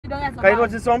Because you know,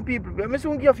 see some people, I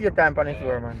soon give you time on the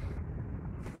floor, man.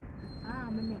 Ah,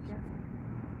 I'm make that.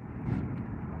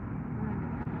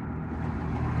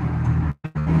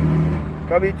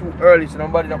 Probably too early, so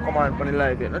nobody don't come on for the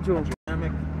live yet. Not true.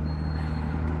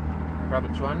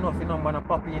 Probably true enough, you know, man, a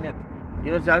puppy in it.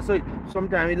 You know, so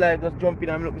sometimes we like just jump in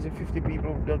and look, we see 50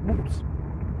 people, just boops.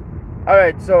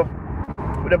 Alright, so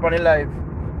we're up on the live.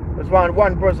 There's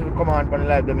one person will come on the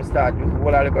live, then we start with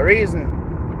what I look a reason.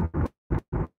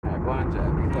 Alright, go on, Jack.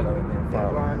 You tell her when they're Yeah,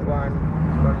 one live.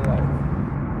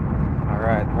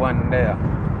 Alright, one there.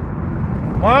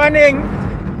 Morning!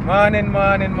 Morning.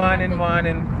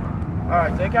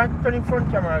 Alright, so you can turn in front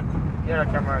camera,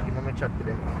 camera, give me a chat to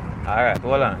them. Alright,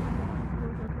 hold on.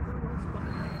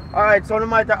 Alright, so no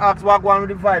matter ask what going with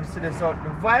the vibes today. So the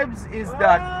vibes is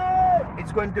that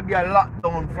it's going to be a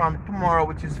lockdown from tomorrow,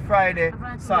 which is Friday,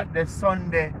 Saturday,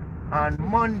 Sunday, and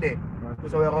Monday.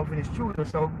 So we're going to finish Tuesday.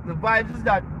 So the vibes is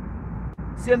that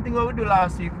same thing what we do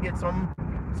last week. We get some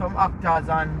actors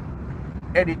and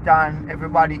editor and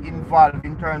everybody involved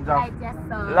in terms of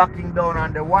locking down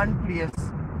on the one place,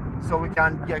 so we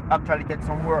can actually get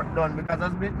some work done. Because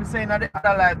as we saying at the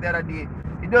other live the other day,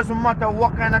 it doesn't matter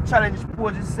what kind of challenge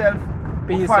pose itself.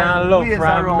 Peace and love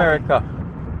from America.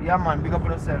 Yeah, man, big up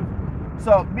on yourself.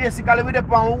 So basically, with the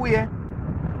pan way,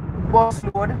 bus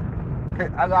load,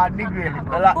 I got a degree,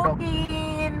 a laptop.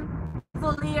 Booking.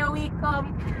 So here we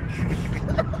come.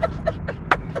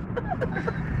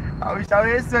 I wish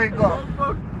I would say go.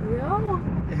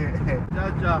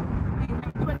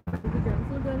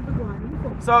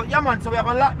 So yeah, man. So we have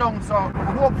a lockdown. So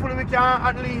hopefully we can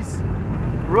at least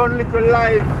run little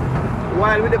live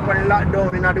while we're on the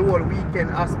lockdown in the whole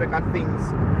weekend aspect of things.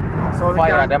 So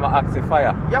Fire, them are active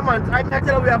fire. Yeah, man. I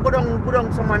tell you, we are go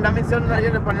down someone that means you're not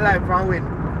on the live from when.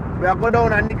 We are go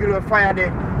down and nigga will fire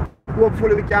there.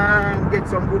 Hopefully we can get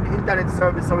some good internet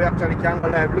service so we actually can go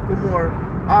live. Look more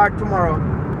hard tomorrow,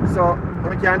 so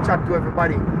we can chat to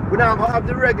everybody. We now go have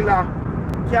the regular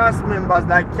cast members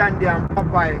like Candy and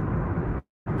Popeye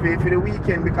for the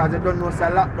weekend because they don't know it's a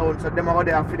lockdown, so them are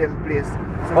there for them place.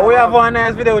 So oh, we have one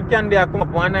nice video with Candy. I come up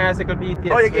one nice little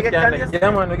BTS. Oh, you get Candy?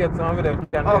 Yeah, man, we get some video with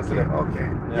Candy. Okay.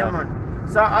 Yeah, man.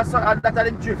 So I saw that at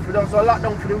the trip. We don't so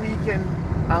lockdown for the weekend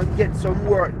and get some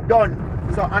work done.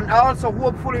 So and also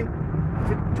hopefully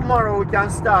tomorrow we can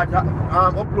start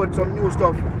upload some new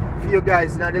stuff for you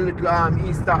guys in the little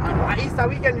Easter Easter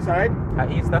weekend is alright?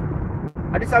 Easter?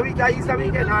 This a week, Easter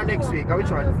weekend or next week? Which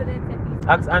one?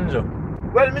 Ask Andrew.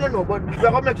 Well, I don't know, but we're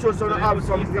gonna make sure so we have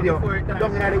some video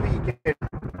done in the weekend.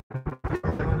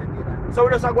 So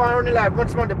we just go on the live.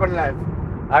 What's month upon live?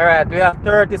 Alright, we have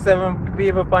 37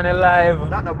 people on the live.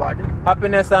 Not no bad.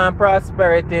 Happiness and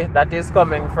prosperity, that is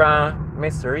coming from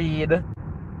Miss Reed.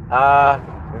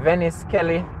 Venice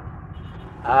Kelly.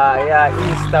 Yeah,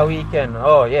 Easter weekend.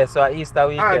 Oh, yeah, so Easter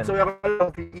weekend. Alright, so we're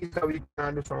going to do Easter weekend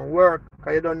and do some work.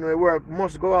 Because you don't know work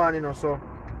must go on, you know. So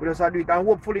we just do it. And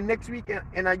hopefully next weekend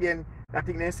and again, I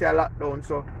think they say a lockdown.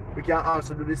 So we can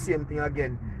also do the same thing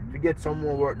again to get some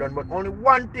more work done. But only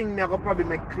one thing I can probably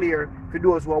make clear for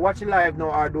those who are watching live now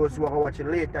or those who are watching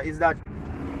later is that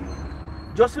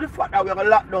just for the fact that we have a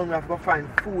lockdown, we have to find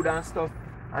food and stuff.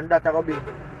 And that will be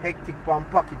hectic for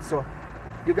pocket. So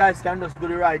you guys can just do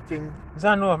the right thing.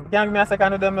 Zano, can you give me a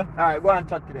second with them? Alright, go and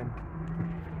talk to them.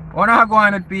 Wanna go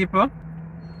on it, people?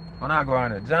 Wanna go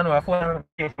on it? Zano, I phone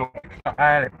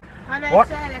Alright. What?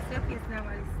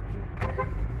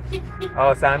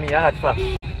 Oh, so I mean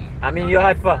you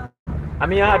hot for?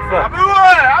 I'm here.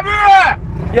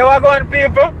 Yeah, we're going,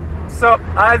 people. So,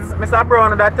 as Mr.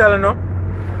 Brown that telling you,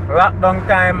 lockdown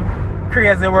time,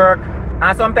 crazy work.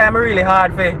 And sometimes it's really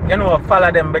hard for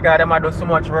follow them because they do so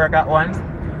much work at once.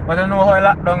 But you know how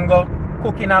lockdown go,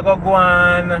 cooking go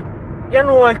on,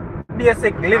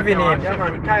 basic living in. Yeah,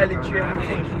 man, Kylie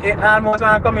training. It almost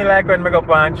want to come in like when we go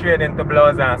and trade into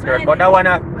blouse and skirt. But that one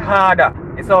harder.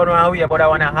 It's all one way, but that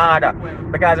one harder.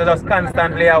 Because you just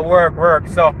constantly at work.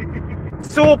 So,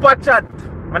 super chat.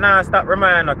 I don't stop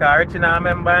reminding you because Richie don't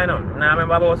remember, I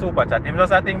remember about super chat. Him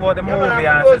just think about the movie.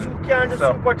 For those who can't do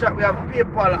super chat, we have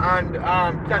PayPal and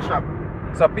Cash App.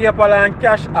 So PayPal and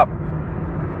Cash App.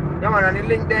 Yeah, man, and the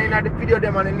link there in the video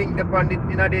them and the link there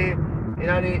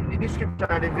in the description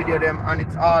of the video them, and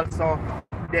it's also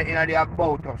there in the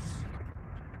about us.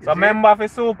 So remember for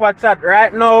super chat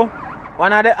right now,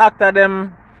 one of the actor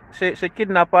them she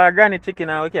kidnapped her granny chicken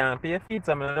and we can't pay feed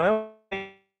some.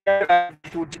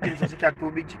 2 chickens, so she got 2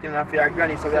 big chickens for your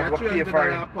granny, so we have to pay for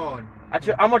it.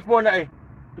 Actually, how much pound that is?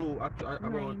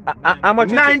 How much?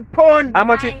 £9.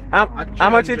 How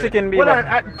much is chicken beef? Hold on,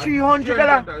 at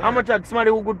 $300. How much at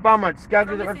somebody who good much?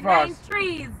 Calculate that Nine fast.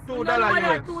 trees. $2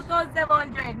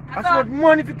 $2,700. That's what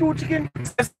money for 2 chicken.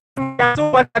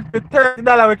 So what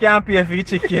 $30 we can pay for the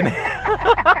chicken.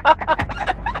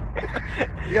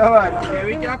 Yeah, man. Yeah,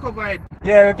 we can cover it.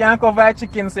 Yeah, we can cover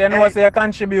chicken, so you know what you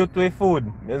contribute to the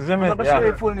food. You see me? I'm going to show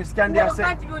you fullness. Candy, I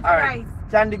said. Alright.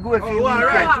 Candy, go if you want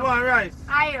rice.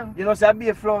 You know, say I be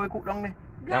a flour we cook down there.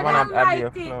 Yeah, man, I be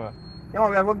a flour. Yeah, man,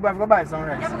 we have to go buy some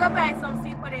rice. You have to go buy some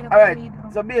seed for them. Alright,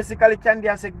 so basically, Candy,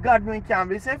 I said, God, we can't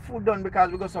be say food done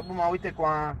because we go something and we take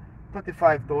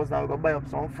 35,000 and we go buy up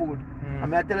some food.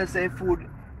 And I tell you, say food,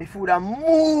 the food a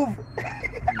move.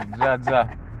 Ja.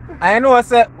 I know,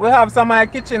 say, we have some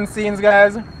kitchen scenes,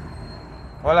 guys.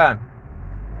 Hold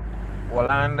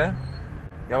on there.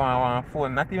 You want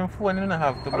phone? Not even phone, you don't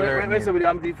have to blur it. Wait, so we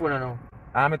have the phone now.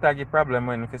 I'm going to problem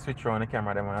when you switch on the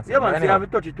camera. Yeah, man, you have to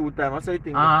touch it 2 times. What's the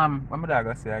thing? What am I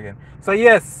going to say again? So,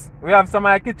 yes, we have some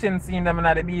kitchen scene them in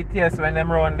the BTS when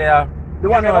them run there. The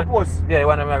one you have post? Yeah, the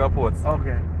one you have post.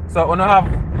 Okay. So, we don't have,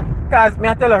 because me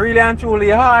I tell you, really and truly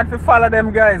hard to follow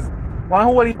them guys. One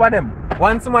whole heap of them.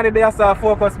 One somebody they start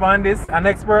focus on this, and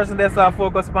next person they start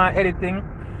focus on editing.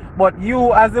 But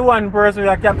you as the one person you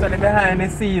are capturing behind the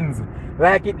scenes.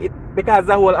 Like it because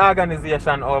the whole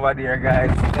organization over there,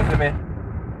 guys. You see me?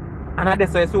 And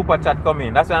that's why super chat come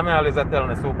in. That's why I'm always telling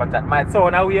the super chat. Might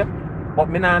sound away, but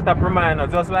me not have to remind you,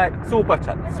 just like super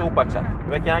chat.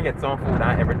 We can get some food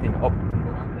and everything up.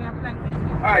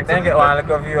 Alright, then get one look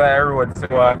of you on the road,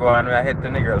 so I go and we head to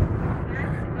Nigel.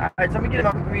 Alright, so let me get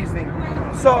a reasoning.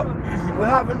 So we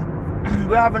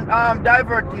haven't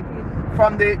diverted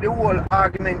from the whole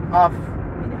argument of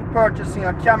purchasing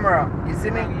a camera. You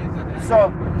see me?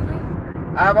 So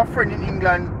I have a friend in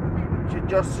England. She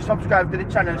just subscribed to the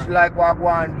channel. She like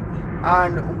Wagwan,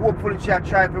 and hopefully she'll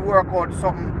try to work out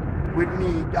something with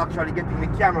me actually getting the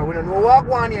camera. We don't know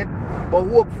Wagwan yet, but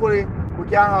hopefully we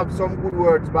can have some good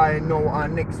words by now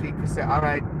and next week to say,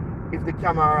 alright, if the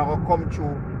camera will come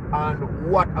through and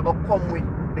what I will come with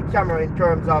the camera in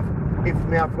terms of if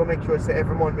me have to make sure say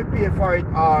every month we pay for it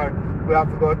or we have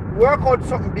to go work out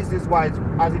something business wise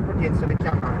as it pertains to the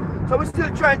camera. So we're still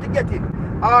trying to get it.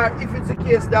 Or if it's the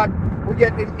case that we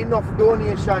get enough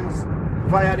donations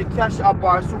via the Cash App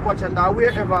or Super Chat or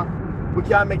wherever, we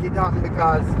can make it happen,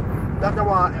 because that's the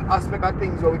one aspect of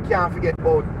things where we can't forget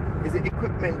about is the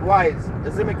equipment wise.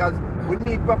 You see, because we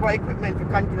need proper equipment to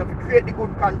continue to create the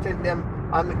good content them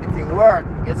and make the thing work.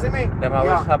 You see me? Them I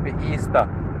wish happy Easter.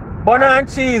 Bun and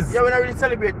cheese. Yeah, we don't really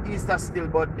celebrate Easter still,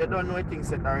 but you don't know anything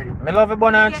set already. Me love the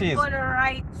bun and cheese. Bun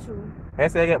right through. I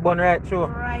say you get bun right through.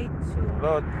 Right through.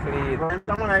 Lord, please.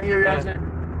 Someone I hear you say,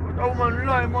 oh man,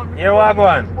 lie man. Here we go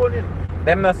on.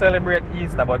 Them not celebrate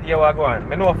Easter, but here we go on.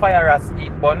 Me know fire as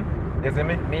eat bun. You see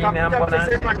me? Me in and bun and...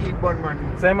 Same man eat bun,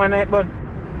 man. Same man eat bun.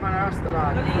 Man, Rasta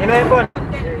man. You know eat bun?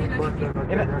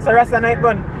 Yeah, So Rasta night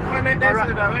bun.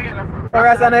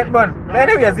 Rasta night bun. But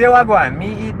anyways, here we go on.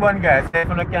 Me eat bun, guys. If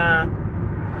you can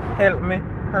help me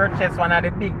purchase one of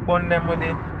the big bun them with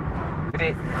it.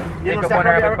 You know,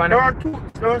 there are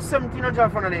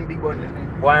 1,700 for them big bun.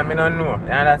 Why I don't know.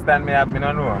 You understand me? I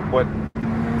don't know. But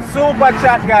super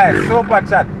chat, guys. Super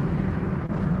chat.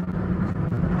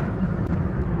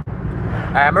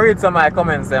 I'm read some of my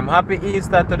comments. Happy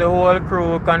Easter to the whole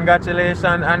crew. Congratulations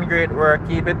and great work.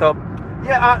 Keep it up.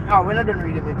 Yeah, we're not done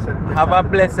reading it. Have a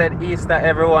blessed Easter,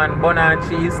 everyone. Bun and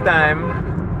cheese time.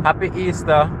 Happy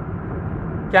Easter.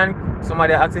 Can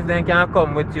somebody ask if they can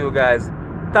come with you guys?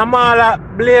 Tamala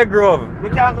Blagrove. We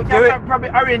can probably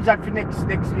arrange that for next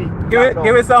week.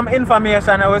 Give me some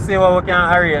information. I will see what we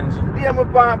can arrange. DM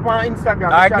on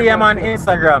Instagram. Or DM on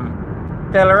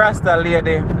Instagram. Tell Rasta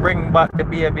lady bring back the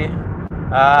baby.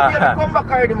 Come back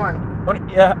already, man.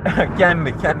 Yeah,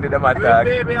 Candy them attack.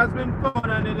 The baby has been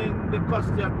found and in the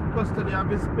custody of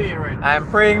his parents. I'm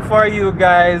praying for you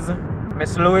guys.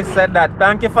 Miss Lewis said that.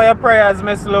 Thank you for your prayers,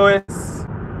 Miss Lewis.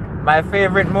 My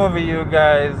favorite movie, you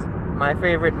guys. My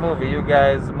favorite movie, you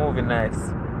guys. Movie nice.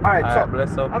 Alright, so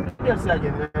bless up. I'm just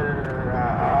again.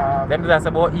 Them that's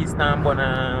about Easter and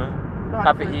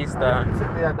happy Easter.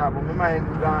 My mind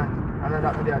gone and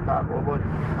that we are talking about. But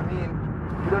I mean,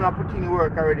 we don't have to put in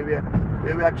work already. We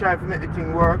are trying to make the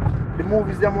thing work. The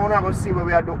movies them we're not gonna see where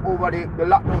we are doing over the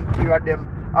lockdown period them.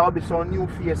 I'll be some new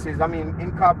faces. I mean,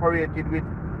 incorporated with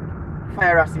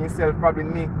Fire Rasta himself, probably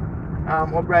me,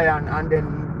 O'Brien, and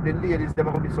then the ladies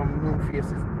them will be some new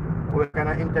faces we can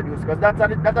introduce, because that's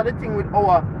the thing with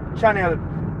our channel.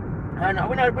 And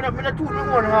we're not too new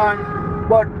on hand,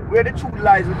 but where the truth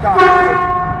lies we talk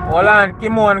about Hold on,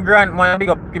 Kimon Grant, man, big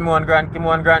up Kimon Grant.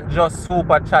 Kimon Grant just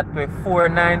super chat with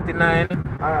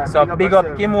 $4.99. Alright, So big up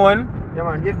yourself. Kimon. Yeah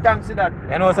man, give thanks to that.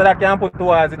 You know, so that can put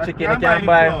towards the That chicken. can You can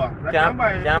buy buy, flour. That can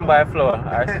can buy buy flour.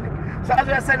 Alright. So as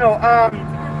I said now,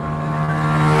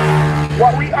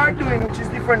 what we are doing, which is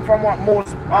different from what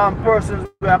most persons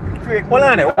we are creating. Hold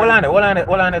on it. I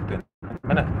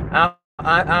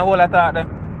hold that thought there.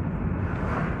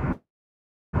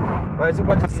 But it's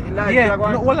what you like. Yeah,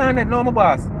 no, hold on it, no my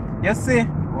boss. You see?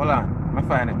 Hold on, I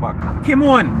find it back.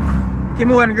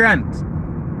 Kimon Grant.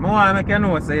 I want to make you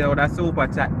know, say, yo, that super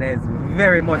chat there is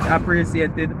very much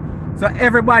appreciated. So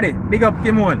everybody, big up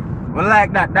Kimon. We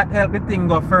like that. That help the thing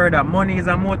go further. Money is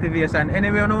a motivation.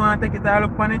 Anyway, you don't want to take it all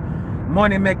up on it.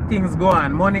 Money make things go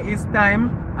on. Money is time.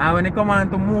 And when it come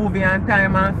on to movie and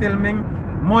time and filming,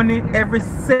 money, every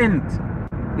cent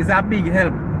is a big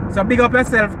help. So big up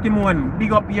yourself, Kimon.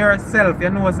 Big up yourself. You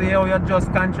know, say, oh, you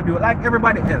just contribute like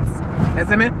everybody else. You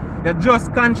see me? You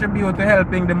just contribute to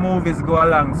helping the movies go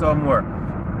along somewhere.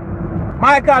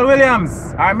 Michael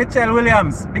Williams or Michelle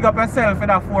Williams, big up yourself for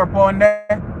that £4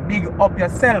 there. Big up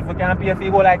yourself. We can pay for the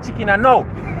whole like chicken and no.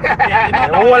 The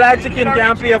whole like chicken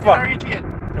can pay for.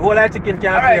 The whole like chicken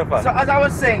can pay for. So as I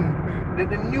was saying, the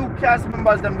new cast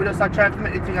members them we just are trying to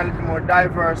make the thing a little more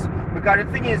diverse. Because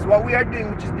the thing is, what we are doing,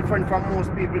 which is different from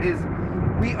most people, is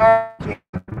we are taking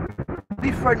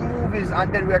different movies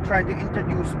and then we are trying to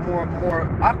introduce more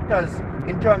actors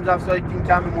in terms of so it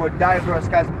can be more diverse.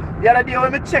 Because the other day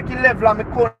when I check the level and I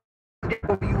count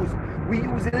we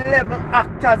use 11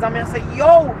 actors and I say,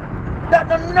 yo, that's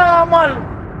not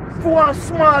normal for a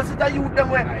small city of youth them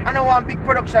way and I want big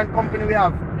production company we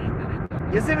have.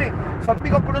 You see me? So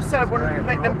pick up on yourself when you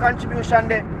make them contribution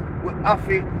there, we have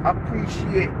to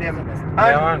appreciate them.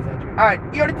 And alright,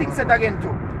 here the thing set again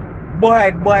too.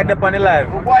 Boyd up on the live.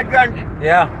 Boyd Grant.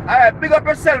 Yeah. Alright, big up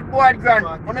yourself, Boyd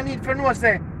Grant. When I need to know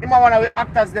say, him one of the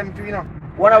actors them too, you know.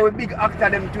 One of the big actor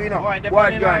them too, you know.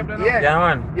 Boyd Grant. Yeah. Yeah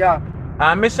man. Yeah.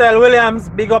 Michelle Williams,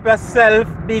 big up yourself,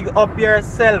 big up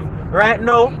yourself. Right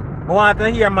now, I want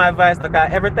to hear my voice because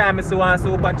every time I see one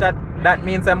super chat, that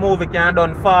means a movie can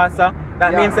done faster.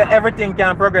 That means that everything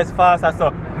can progress faster.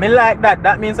 So me like that.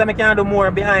 That means that I can do more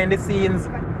behind the scenes.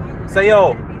 So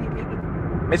yo,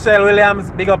 Michelle Williams,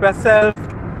 big up yourself.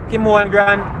 Kimon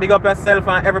Grant, big up yourself,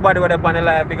 and everybody with up on the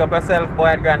live, big up yourself.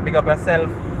 Boyd Grant, big up yourself.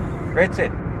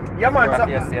 Richard. Yeah man, so,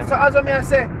 yes. so as I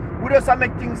say, we just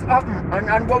make things happen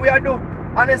and what we are doing,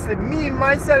 honestly, me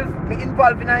myself, me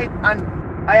involved in it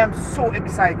and I am so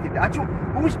excited. Actually,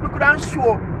 we wish we could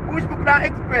show, we wish we could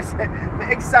express the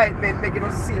excitement, making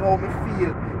us see how we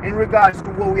feel in regards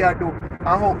to what we are doing and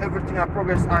how everything has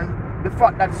progressed and the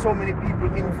fact that so many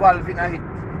people involved in it.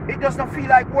 It does not feel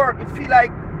like work, it feels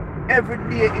like every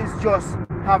day is just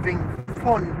having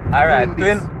fun. Alright,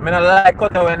 twin, I don't like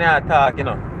cut when you talk, you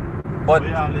know. But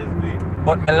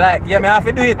I like, yeah, I have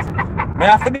to do it. I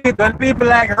have to do it when people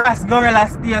like Ras Gorilla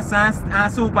Stace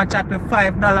and Super Chat with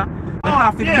 $5. I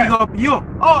have to big up you.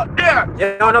 Oh, there.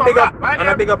 Yeah, I'm not big up. I'm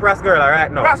not big up Ras Gorilla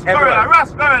right now. Ras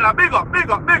Gorilla, big up.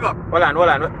 Hold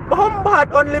on.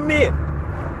 Bombard only me.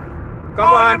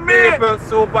 Come on, people,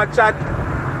 Super Chat.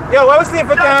 Yo, we'll see if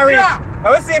we can reach.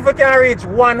 We'll see if we can reach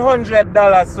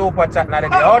 $100 Super Chat now.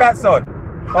 How that sound?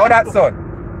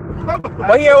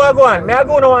 But here we go on. I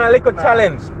go on a little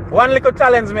challenge. One little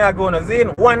challenge me I go on.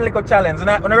 Zine, one little challenge. You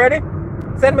ready?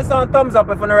 Send me some thumbs up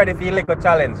if you're ready for your little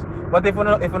challenge. But if you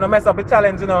don't mess up the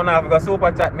challenge, you know, now have to go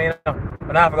super chat me. Now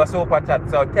have to go super chat.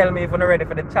 So tell me if you're ready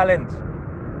for the challenge.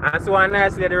 And so one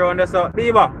nice lady around there. So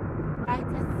Beaver.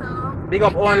 Big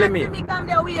up only me.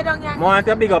 I want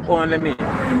to big up only me.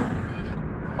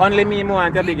 Only me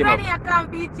want to big him up.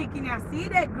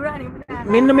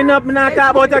 Me not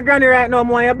talk about a granny right now. I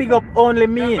want to big up only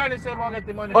me.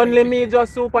 Only me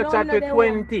just super chat with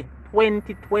 20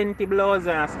 blouse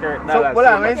and skirt dollars. So,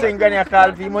 well, I'm saying granny I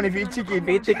call for money for chicken.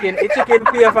 For chicken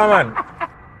pay for man.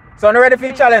 So I'm ready for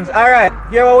the challenge. Alright,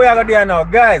 here what we are going to do now.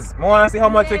 Guys, I want to see how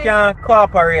much we can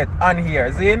cooperate on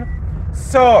here. Zin?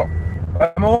 So,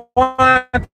 what I want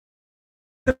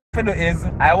to do is,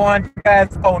 I want you guys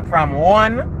to count from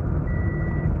 1.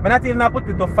 I'm not even put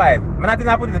it to 5. I'm not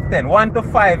even put it to 10. 1 to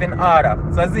 5 in order.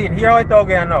 So Zin, here what we're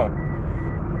going now.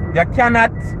 You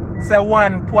cannot say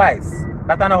 1 twice.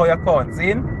 That's not how you count.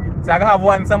 Zin? So I have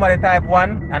 1, somebody type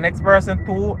 1, and next person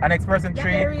 2, and next person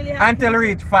 3, until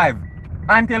reach 5.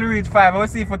 Until we reach 5. We'll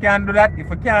see if we can do that. If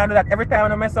we can't do that, every time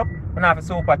we mess up, we have a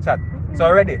super chat.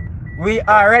 So ready? We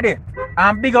are ready.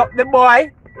 And big up the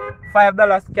boy.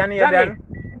 $5 Canadian.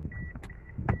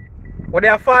 Well, they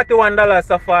are $41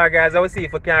 so far, guys. I will see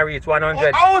if we can reach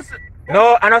 100.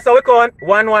 No, and also we count.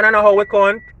 1, I know how we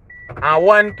count. And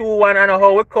 1, 2, 1, I know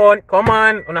how we count. Come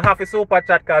on, you have to super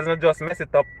chat because you just mess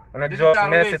it up. You just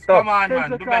mess it up. Come on, man,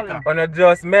 do better. You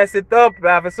just mess it up. We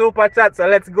have a super chat, so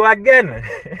let's go again.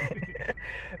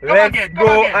 Let's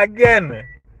go again.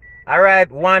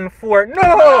 Alright, 1, 4. No!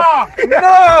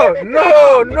 No!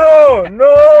 No! No!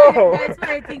 No! That's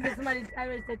why I think this man is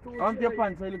arrested too. On your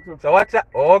pants, I look so. So watch that.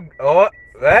 Oh, what?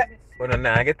 Oh, no,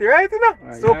 nah, get it right, you know?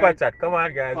 Alright, Super alright. chat. Come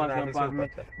on, guys. Super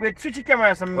chat. Wait, switch the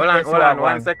camera some. Hold on,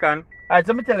 1 second. Alright,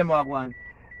 so me tell him what I want.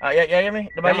 Yeah, hear me?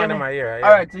 The Yeah, hear man, me? I'm here.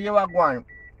 Alright, so you what I want.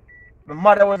 My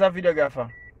mother was a videographer.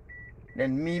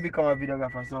 Then me become a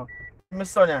videographer. So my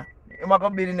son, yeah, he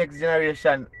might be the next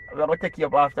generation. We're gonna take you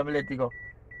up after me let you go.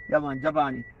 Yeah man,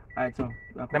 Japani. Alright, so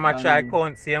Them a try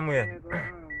count same way.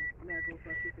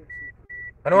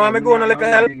 I don't want me go on a little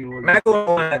help. I go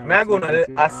on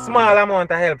a small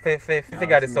amount of help for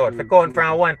figure this out. For count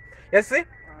from 1. You see?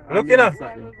 Look, you know.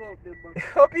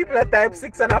 How people are type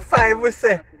 6 and a 5 we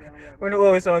say. We don't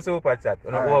always on super chat. We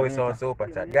don't always on super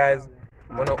chat. Guys,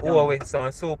 we don't always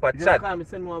on super chat.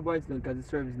 Send more voice because the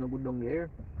service is no good down there.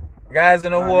 Guys,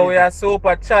 you know who we are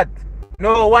super chat.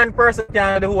 No one person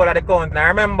can do the whole of the count. Now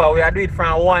remember, we are doing it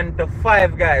from 1 to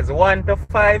 5, guys. 1 to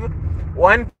 5.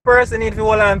 One person needs to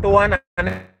hold on to 1 and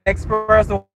the next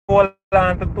person hold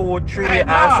on to 2, 3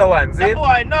 and so on. See?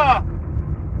 Boy, no.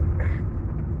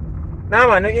 Nah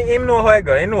man, him know how it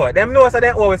go, he know. Them know so they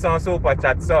always on super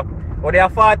chat. So we are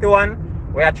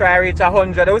 41, we are trying to reach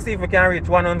 100. We'll see if we can reach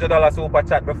 $100 super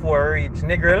chat before we reach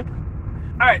Negril.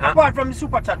 Alright, apart from the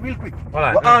super chat, real quick. We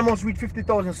almost reached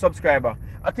 50,000 subscribers.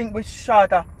 I think we're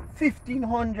short of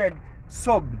 1,500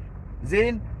 subs.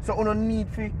 Zane, so you don't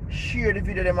need to share the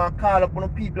video them and call up on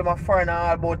people them foreign and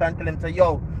all about and tell them say,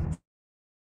 yo,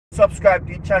 subscribe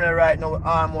to the channel right now. We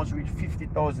almost reached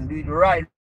 50,000. Do it right.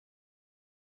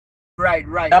 Right.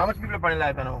 How much people are on the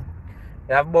live now?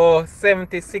 You have about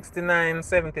 70, 69,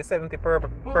 70 per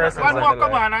person. One more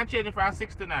come on and change it from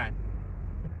 69.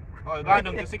 Oh, you got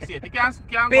down to 68. You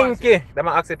can't Pinky, them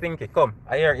ask you Pinky, come.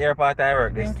 I hear part I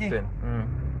work this Pinky. thing.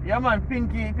 Yeah man,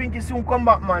 Pinky soon come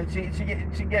back man.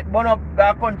 She get burn up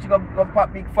that country go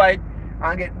pop big fight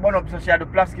and get burn up so she had the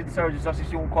plastic surgery so she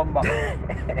soon come back.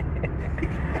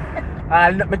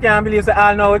 I can't believe so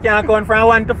all now we can't count from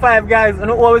 1 to 5 guys. You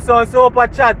know what we saw super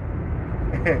chat.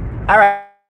 Alright,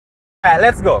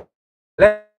 let's go. We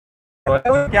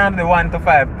can do the 1 to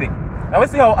 5 thing. Now we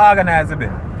see how organized it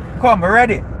is. Come,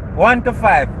 ready? 1 to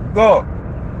 5, go.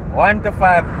 1 to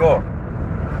 5, go.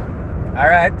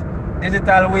 Alright.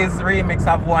 Digital Wiz remix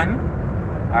have 1.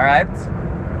 Alright.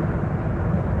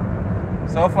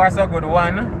 So far so good.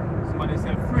 1. Somebody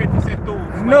say free to say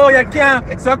 2. No, you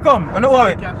can't. So come, don't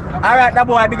worry. Alright, that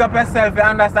boy, big up yourself. You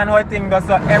understand how things go.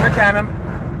 So every time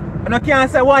you can't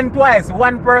say 1 twice.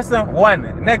 1 person,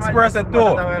 1. Next person, 2.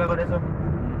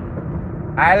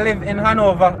 I live in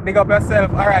Hanover. Big up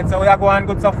yourself. Alright, so we are going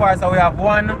good so far. So we have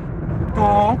 1, 2.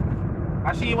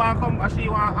 And she want come, and she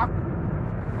want act.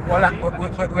 Hold on,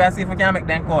 we'll see if we can make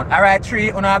them count. Alright, 3,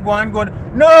 you know, going good.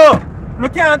 No! We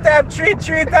can't type 3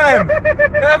 times.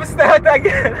 We have to start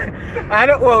again. I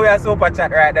don't know we are super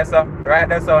chat right there, so. Right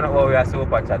there, so I don't know we are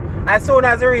super chat. As soon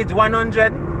as we reach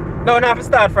 100, no, we have to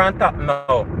start from top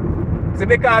now. See,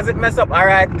 because it mess up.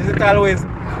 Alright, Digital Wiz.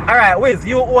 Alright, Wiz,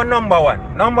 you own number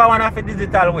 1. Number 1 of the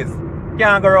Digital Wiz.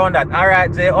 Can't go around that.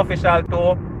 Alright, J official 2.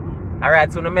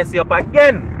 Alright, so no mess you up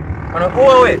again. On the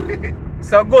whole way.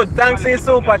 So good. Thanks to your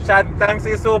super chat. Thanks to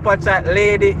your super chat.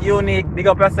 Lady, Unique, big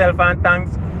up yourself and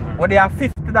thanks. Well, they have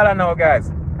 $50 now,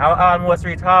 guys. I almost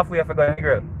reach halfway for going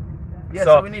girl. Yeah,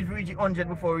 so we need to reach 100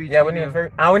 before we reach. Yeah,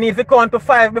 we need to count to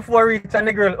 5 before we reach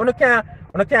the girl. You can't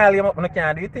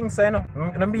do you think so, you know?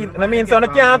 I mean, so you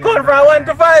can't count from 1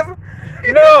 to 5.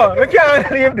 No, we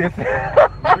can't leave this.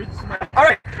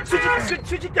 Alright,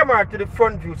 switch the camera to the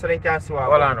front view so they can see what.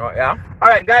 Hold on, yeah.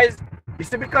 Alright, guys. You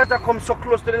see, because I come so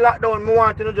close to the lockdown, I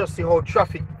want to just see how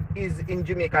traffic is in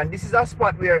Jamaica. And this is a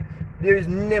spot where there is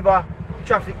never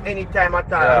traffic anytime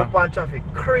at all. Yeah. Open traffic.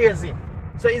 Crazy.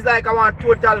 So it's like I want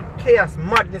total chaos,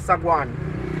 madness of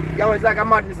one. Yeah, it's like a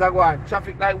madness of one.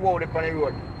 Traffic like wow up on the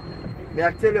road. May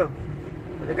I tell you,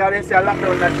 the guy they say a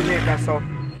lockdown in Jamaica, so.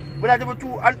 But that's able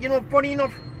to, and you know, funny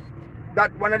enough,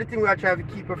 that one of the things we are trying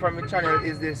to keep from the channel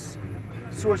is this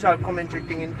social commentary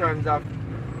thing in terms of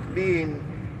being.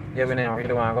 Yeah, we don't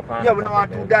really want to go. Yeah, we don't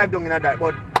want to dive down in that.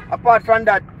 But apart from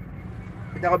that,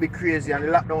 it's gonna be crazy and the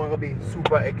lockdown will be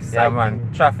super exciting. Yeah,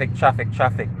 man. Traffic.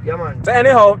 Yeah, man. So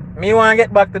anyhow, me want to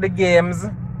get back to the games.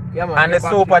 Yeah, man. And the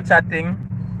super chatting.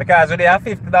 Because we have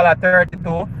 $50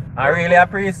 32. I really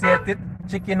appreciate it.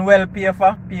 Chicken well paid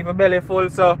for. People belly full.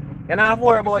 So you don't have to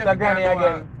worry about a granny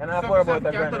again. You don't have to worry about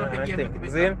a granny again.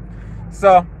 See?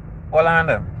 So Hold on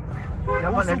there. Yeah,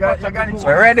 man, you got it.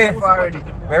 We're ready. Already.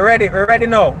 We're ready. We're ready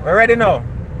now. We're ready now.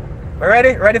 We're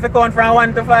ready. Ready for count from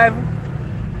 1 to 5.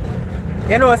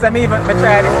 You know, so me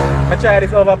try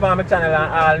this over on my channel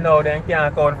and all know them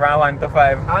can't count from 1 to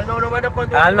 5. I'll know where the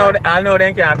count. I'll know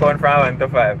them can't count from 1 to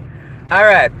 5.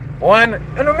 Alright. 1.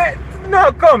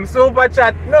 No, come. Super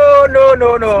chat. No.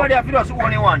 Somebody have to do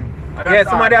only one. Yeah,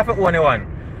 somebody have to only one.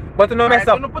 But you no mess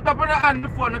up. You put up on the hand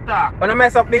before you talk. You no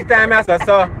mess up big time, yes,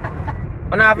 so.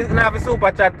 You have to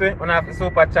super chat to it. You have to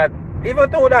super chat. Even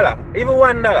 $2, even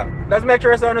 $1. Just make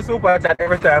sure it's on the super chat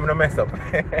every time you mess up.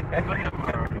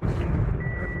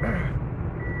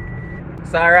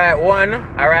 So alright,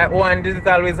 one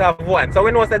digital always have 1. So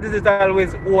we know that digital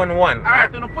always own 1.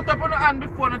 Alright, you put up on the hand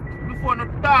before you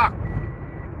talk.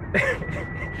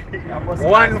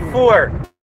 1 4.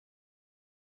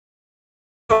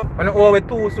 On the over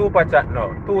 2 super chat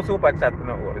now. 2 super chat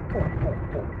now over. 2.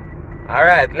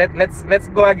 Alright, let's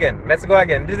go again. Let's go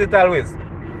again. Digital Wiz.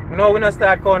 No, we not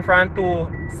start count from 2.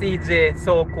 CJ,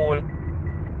 so cool.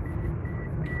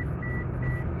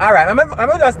 Alright, I'm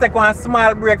gonna just take one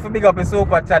small break for big up the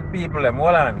super chat people.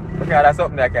 Hold on. Because that's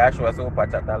something I can show a super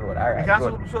chat alone. Alright. You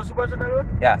can show super chat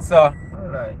alone? Yeah, so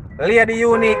Alright. Lady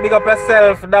Unique, big up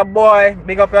yourself. That boy,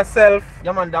 big up yourself.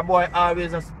 Yeah man, that boy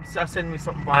always send me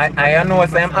something. I know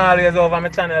so I'm always over my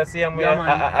channel, same way.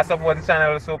 Yeah, I support the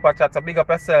channel with super chat, so big up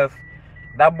yourself.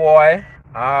 That boy,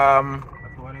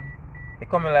 he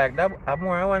coming like that. I'm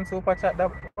more one super chat. That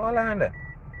all on there.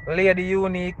 Lady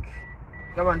Unique.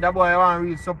 Yeah man, that boy I want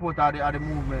real support of the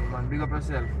movement, man. Big up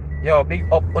yourself. Yo,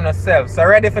 big up on yourself. So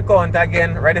ready for count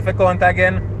again.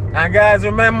 And guys,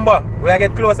 remember, we gotta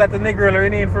get closer to Negril. We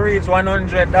need to reach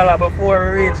 $100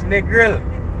 before we reach Negril.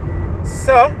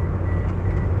 So,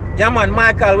 yeah man,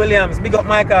 Michael Williams. Big up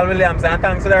Michael Williams, and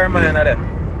thanks for the reminder there.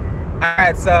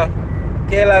 Alright, so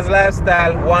Kayla's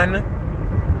Lifestyle 1.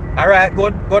 Alright,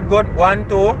 good. 1,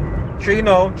 2, 3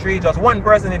 now. 3, just one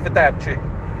person need to type 3.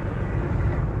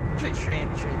 3.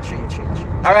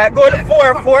 Alright, good.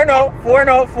 4 now. Oh,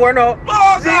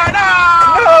 God,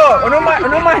 no,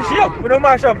 we don't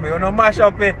mash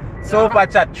up it. Super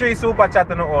chat. 3 super chat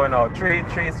in the O now. 3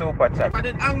 super chat. But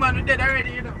the hangman we dead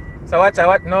already, you know. So watch out,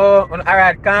 what? No.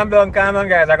 Alright, calm down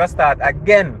guys. I gotta start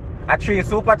again. A 3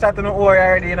 super chat in the O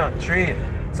already, you know. 3.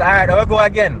 So alright, we'll go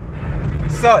again.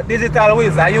 So Digital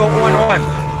Wiz, are you on 1?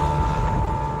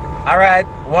 Alright,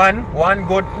 1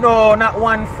 good. No, not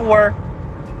 1 4.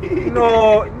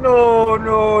 No.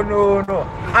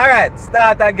 Alright,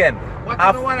 start again.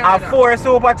 A 4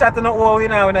 super chat in the O, you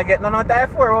know, when I get no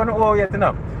type 4 on the O yet, you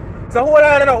know. So hold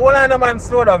on, man,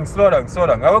 slow down.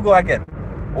 I will go again.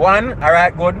 1,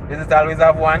 alright, good. Digital Wiz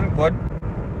have 1, good.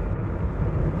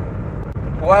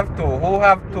 Who have 2?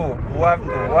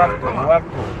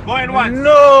 Going once.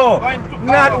 No! Going two.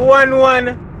 Not 1.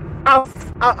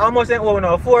 I almost saying, oh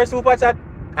no, 4 super chat.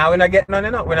 And when I get none,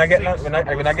 you know, when I get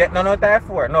none out of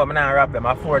 4. No, I'm not wrap them.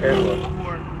 I 4 there.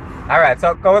 Alright,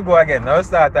 so can we go again? Now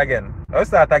start again.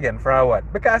 From what?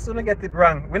 Because we don't get it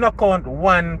wrong. We don't count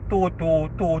 1,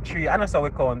 2, 3. I know how we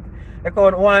count. We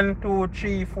count 1, 2,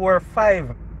 3, 4,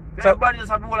 5. So everybody just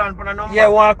have to hold on for the number. Yeah,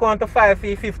 we want to count to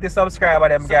 50 subscribers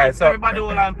them guys. So everybody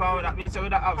hold on for that means we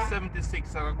don't have 76,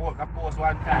 so I go up and post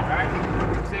one time, right?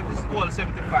 So if it's all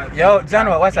 75. Yo, John,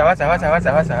 watch out.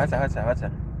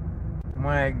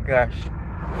 My gosh.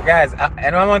 Guys,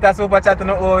 and I want a super chat on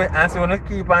the O, and so we're going to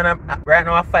keep on right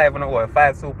now 5 on the O,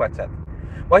 5 super chat.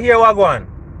 But here we're going.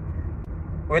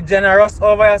 We're generous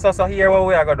over here, so here what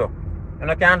we are going to do. You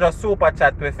know, can't just super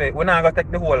chat with it. We're not going to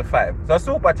take the whole 5. So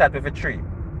super chat with it 3.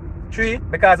 3,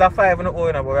 because of 5 on the O,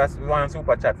 you know, but we want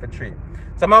super chat for 3.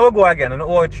 So now we'll go again on the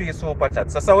O 3 super chat.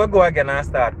 So we'll go again and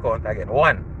start count again.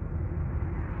 1.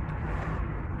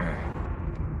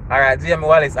 Alright, Jamie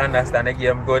Wallace understand the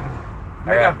game good.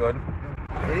 Alright, good.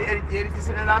 You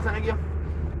see the last one again?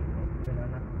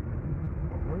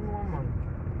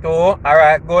 2,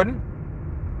 alright, good.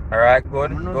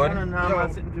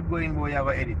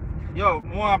 Yo,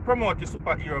 more promote the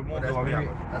superhero movie over here.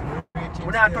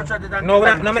 We're not touch it. No,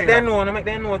 no make them know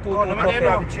too. Oh, no, make them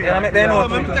know. Yeah, make them know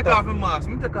Let me too. take off my mask.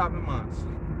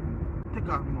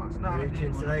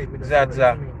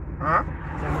 Zaza. Huh?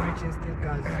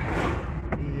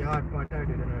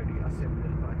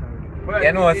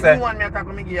 You know what, sir? You want me to talk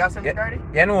with me, give you 30?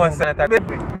 You know what, Senator?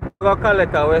 Go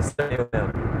collect a Western Union.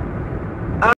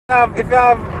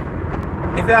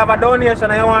 If you have a donation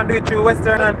and you want to do it through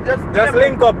Western, just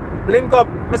link up,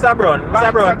 Mr. Brown.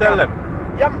 Mr. Brown, tell them.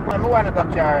 Yeah, man, I want to talk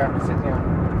to you sitting here.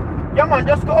 Yeah, man,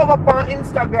 just go over on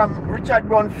Instagram, Richard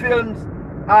Brown Films,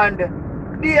 and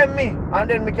DM me and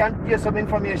then we can get some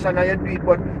information and you do it,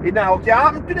 but it now can't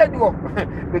happen today though.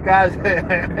 Because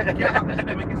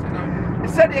he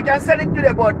said you can send it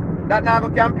today, but that now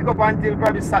can pick up until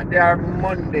probably Saturday or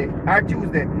Monday or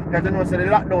Tuesday. Because you know so the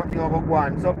lockdown thing will go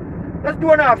on. So let's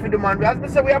do enough for the man. As I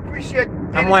say, we appreciate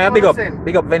I'm why big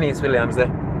up Venice Williams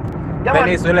there. Yeah,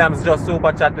 Venice Williams just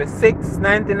super chat with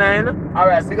 $6.99.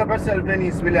 Alright, big up yourself,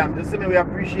 Venice Williams. Just see me, we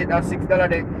appreciate that $6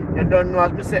 there. You don't know,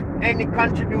 as I say, any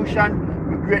contribution,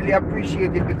 we greatly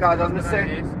appreciate it because as I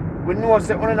say, we know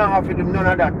say one and a half of them none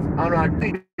of that. And I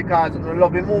do it because we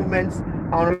love the movements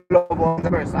and we love our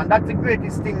person. And that's the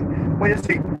greatest thing when you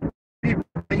see people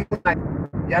unite.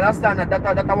 You understand that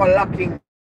that's our lacking.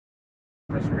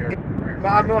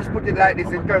 I must put it like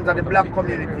this in terms of the black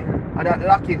community. And that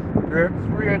lacking. Rear?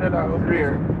 Rear that are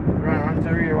rear. One to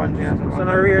rear, one to So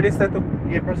now rear this set up?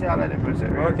 8% all of them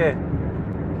percent. Okay.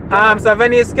 So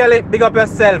Venice Kelly, big up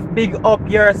yourself. Big up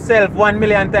yourself 1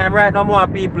 million times. Right now more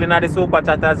people in the super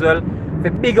chat as well.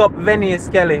 Big up Venice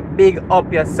Kelly. Big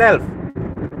up yourself.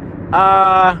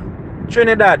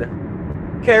 Trinidad.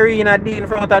 Karina D in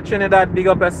front of Trinidad. Big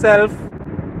up yourself.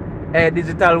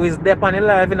 Digital Wiz. Dep on the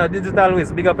live, you know. Digital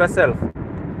Wiz. Big up yourself.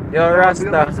 You're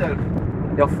Rasta.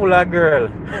 You're full of girl.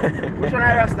 Which one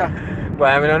are Rasta? But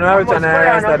I don't know which one are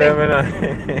Rasta them, you know.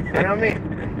 You know what I mean?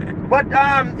 But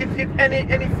if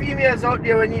any females out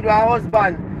there who need a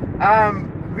husband,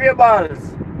 Grey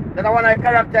Balls, that I want a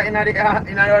character in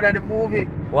the movie.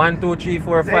 1, 2, 3,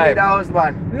 4, They 5. need a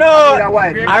husband. No!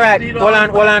 Alright, Hold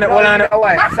on. a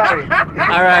wife, sorry.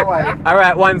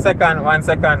 Alright, 1 second.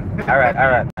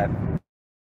 Alright.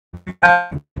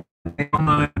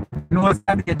 No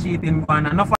you're cheating, man.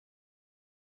 Enough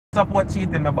support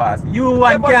cheating the boss. You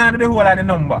one can't do the whole of the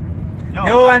number.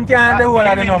 You one can't do the whole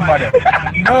of the number.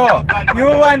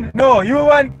 You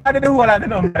one can't do the whole of the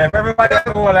number. Everybody has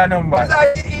the whole of the number.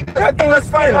 You're too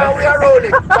skilled. We are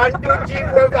rolling. 1, 2, 3,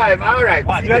 4, 5. Alright.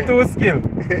 You're too skilled.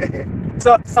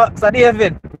 So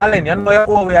David, Allen, you know you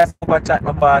always super chat,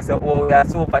 my boss. You always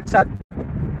super chat.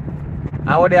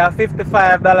 And what they have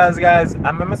 $55, guys.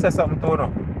 I'm gonna say something to you.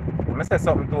 Because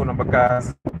I'll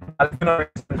be no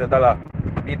 $100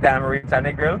 the time reach and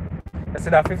the girl. You see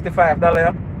that $55, I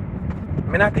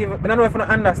don't know if you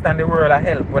understand the world of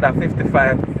help with that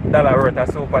 $55 worth of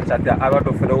super chat that I got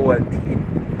to do for the whole team.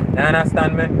 You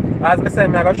understand me? As I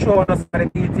said, I got to show us the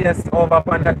DTS over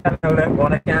on the channel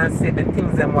and I can see the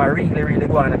things that are really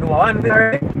going to do. One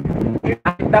day,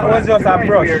 that was just a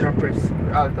brush.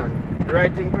 The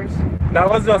right thing, Chris? That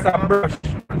was just a brush.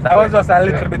 That was just a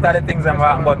little bit of the things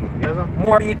I'm but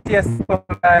more ETS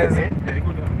guys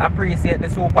appreciate the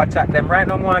super chat them. Right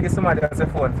now I want to get somebody else a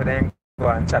phone for them go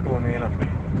and chat with me, you know.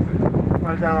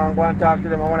 One time I'm going to talk to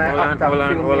them. I want to act and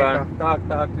film later.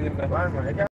 Talk to him.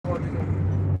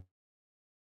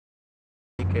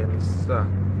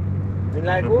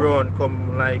 Like who? Brown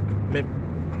come like me.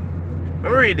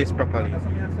 Let me read this properly.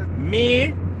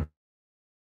 Me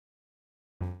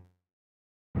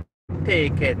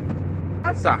taken.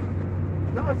 Sir.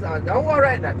 No, sir. Don't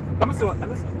worry that.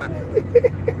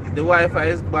 The Wi-Fi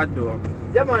is bad though.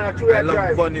 Yeah, man, actually, I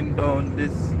love burning down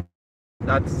this.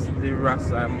 That's the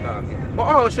Rasta I'm talking.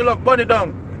 Oh, she love burn it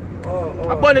down.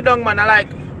 I burn it down, man. I like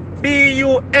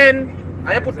B-U-N.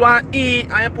 And you put one E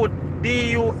and you put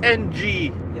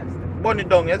D-U-N-G. Yes. Burn it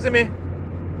down, you see me?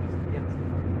 Yes.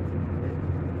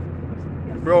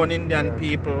 Brown Indian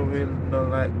people will don't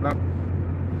like black.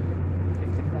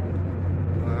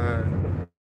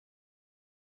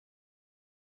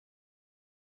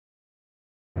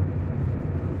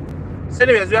 So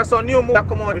anyways, we have some new movie that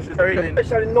come out,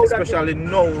 Especially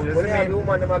now. you When see they have the me?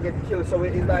 woman, they might get killed. So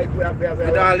it's like we have.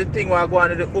 With all the thing we are going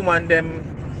to the woman them,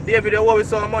 David, they always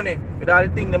saw money. With all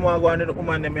the thing them we are going to the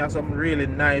woman them, we have some really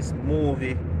nice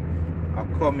movie are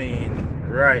coming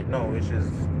right now, which is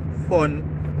fun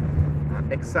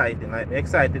and exciting. Like, I'm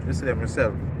excited to see them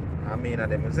myself. I mean,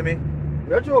 them, you see me?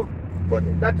 Not true. But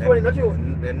that's funny, not true.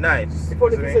 They're nice. If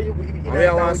only see you me? say you And we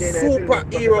have a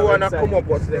superhero one that come up,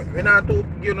 but we not to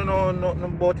you know nothing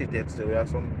about it yet. So we have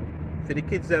some for the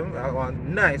kids them. We have a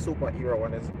nice superhero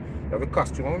one. We have a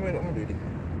costume. I'm do it.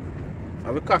 I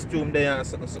have a costume there and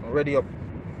something ready up,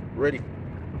 ready.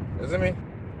 You see me?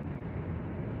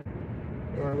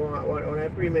 When I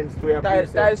pre-mens, we have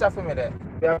That for me there.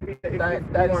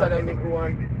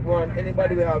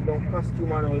 anybody will have no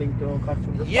costume and no link to no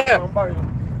costume. Just Yeah.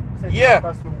 send Yeah. some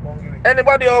costume, go and give it.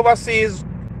 Anybody overseas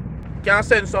can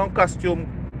send some costume.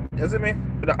 You see me?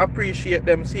 But I appreciate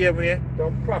them seeing me.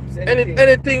 Some props, anything.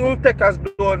 Anything will take as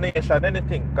donation,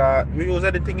 anything. Cause we use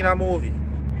anything in a movie.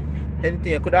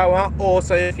 Anything. You could have one house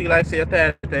so you feel like say you're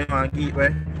tired and you want to keep me.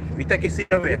 We take it same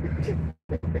way.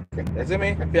 You see me?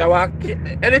 If you want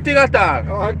anything at all.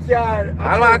 Oh, car.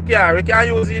 I want car. We can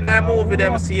use it in the movie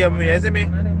them same way. You see me?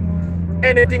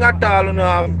 Anything at all, you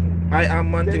know. I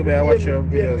am man to be watch your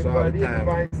videos all the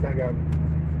time.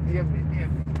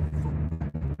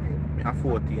 I'm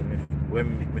 14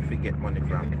 when we get money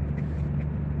from.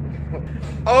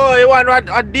 Oh, you want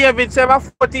what David said, I'm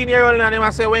 14-year-old and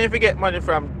him say where you get money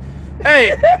from.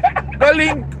 Hey, go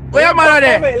link. Where your mother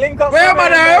there? Where your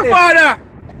mother? Where your father?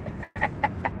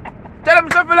 Tell him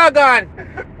something like gone.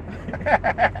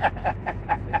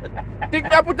 Think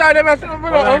I put on them as something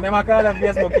like that. Them call them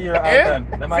Facebook hero.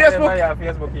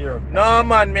 Facebook hero. No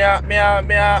man, me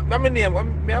name.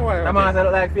 Them man say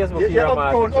look like Facebook hero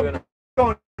man.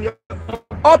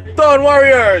 Uptown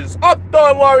Warriors!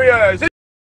 Uptown Warriors!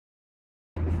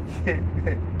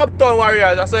 Uptown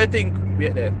Warriors, that's what I think.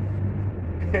 Wait there.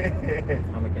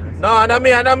 No, not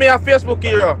me a Facebook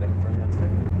hero.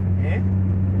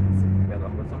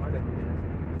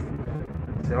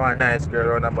 See one nice girl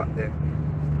around the back there.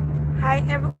 Hi,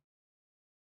 everyone.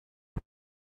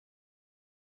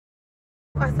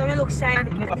 So we look shiny.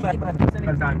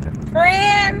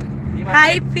 Friend!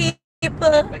 Hi,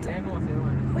 people!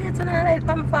 What you turn on light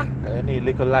from for? You need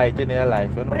little light in your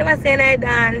life, you know? What am I saying? I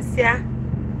dance, yeah?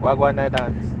 What go on I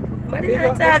dance? But you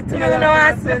don't talk to me, you don't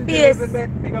want to see face.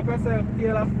 Pick up yourself,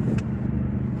 Taylor.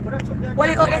 What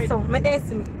you got so? Me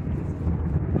dance me.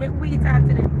 Make we talk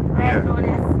to them. Right, know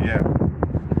this? Yeah.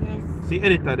 Yes. See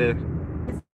editor there.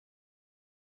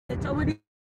 The trouble is-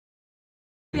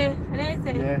 Yeah, and then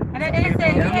they say, Yeah. and then they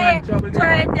say, yeah,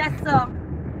 try that song.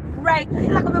 Right, you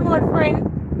like a old friend.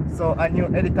 So a new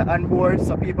editor on board,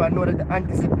 so people know that they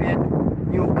anticipate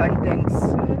new contents.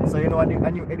 So you know a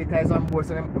new editor is on board,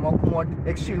 so them will come out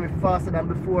extremely faster than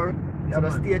before. So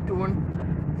just stay tuned.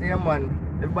 So yeah man,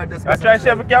 everybody just I try to see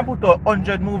if we can put out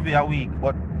 100 movies a week,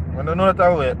 but I don't know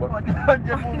that way. But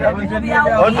 100 movies. Movie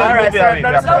Alright, so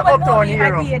that's So the what Uptown movie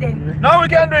Hero. are they then? no, we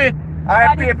can do it.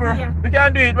 Alright people. We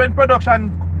can do it when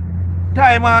production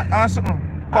time and something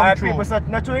come Alright through. people, so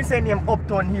not only saying name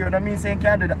Uptown Hero, that means saying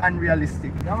can do the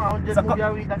unrealistic.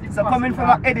 So coming from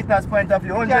an editor's point of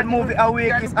view, 100 movie a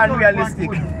week is unrealistic.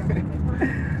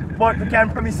 But we can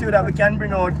promise you that we can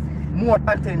bring out more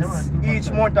contents each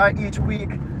month or each week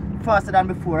faster than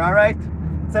before, alright?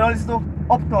 So now listen to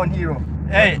Uptown Hero.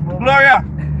 Hey, Gloria,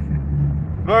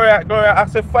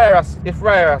 ask if fire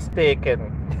has taken.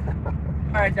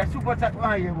 Alright, the super chat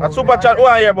one here. A super chat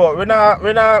one here, but we not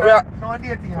No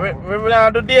dating. we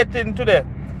not do dating today.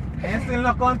 You still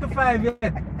not count to 5 yet.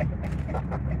 You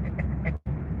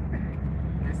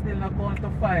still not count to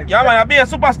 5. Yeah man, be a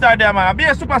superstar there man, be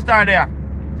a superstar there.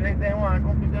 They want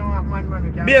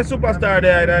man. Be a superstar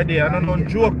there, idea. I don't know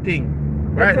joke thing.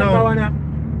 Right now.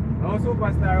 No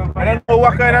superstar. I don't know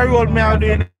what kind of role me I'm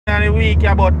doing in the week,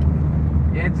 yeah, but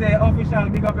Yeah, it's a official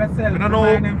big up yourself. I don't know.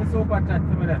 Remind them to super chat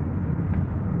to me then.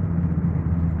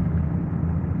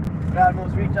 We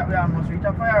almost reach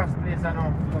a fire place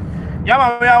now. yeah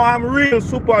man, we have a real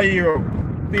superhero.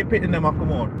 Be pitting them up,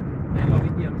 come on. I love the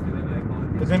game still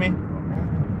like You see me?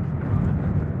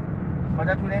 But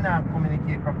that will not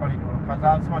communicate properly because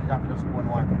all smart have just go on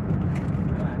one.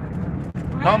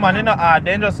 No man, you know hard.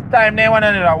 Then just time they one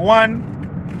another. 1,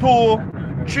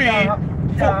 2, 3.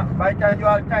 Yeah, by the time you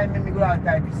all time, maybe go all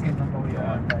time to save them for you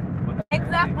all time.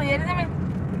 Exactly, you know me?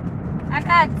 And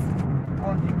that,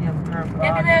 How the game turn, you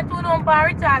God. didn't do no for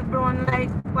Richard Brown,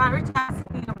 like, for Richard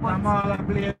Skinny, I'm but all a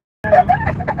play.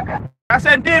 I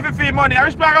sent David fee money. I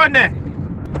respect on there.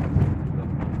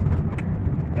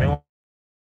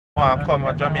 Come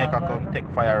to Jamaica, come take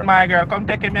fire. My girl, come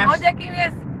take him, I'll yes. take him,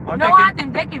 yes. I'll No, take want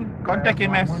him, take him. Come take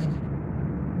him, yes.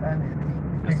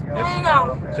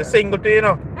 No. She's single to you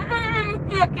know.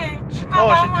 Take him.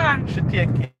 Oh, she take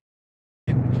it.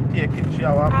 She take it. She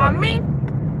have a man. Me?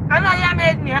 I know you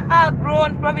made me an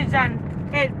all-grown provision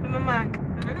head for my man.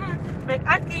 Like,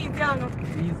 I can't tell no.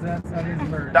 Jesus and his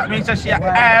bird. That means that she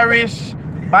Irish,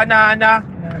 banana,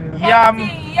 yam,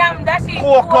 Yam, that she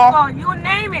Cocoa. you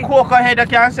name it. cocoa head. You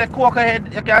can say cocoa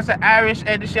head. You can say Irish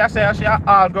head. She say she have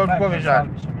all good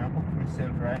provision.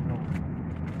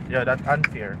 Yeah, that's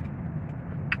unfair.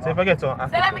 So if I get some, So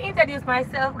let me introduce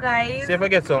myself, guys. see if I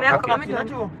get some. May I Okay. come in?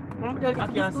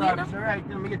 Aki and Salvish, alright,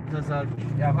 let me get the Salvish.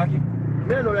 Yeah, Aki. Me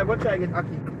know we're going to try to get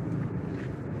Aki.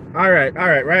 Alright.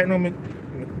 Right now, me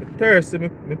thirsty,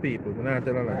 me people. I'm not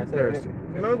telling you, thirsty.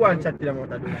 You know we go and chat to them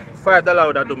what I do.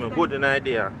 $5 would do me good in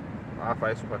idea. Half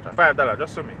a super chat. $5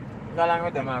 just to me. Go along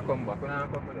with them and come back. When I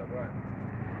come with them,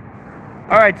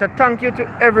 right? Alright, so thank you to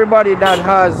everybody that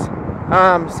has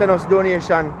sent us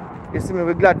donation. You see me,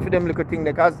 we're glad for them little thing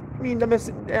because me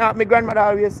grandmother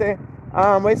always say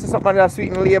When it's something that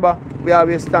sweeten labor, we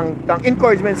always thank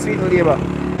encouragement sweeten labor.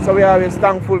 So we always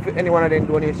thankful for any one of them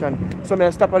donation. So I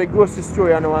stop at the grocery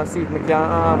store and I want to see if I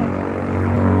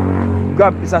can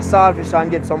grab a piece of saltfish and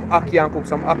get some ackee and cook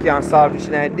some ackee and saltfish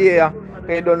in a day.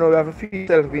 You don't know, we have to feed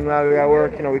yourself when we are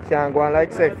working. We can't go and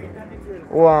like say,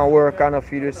 we want to work and not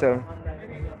feed yourself.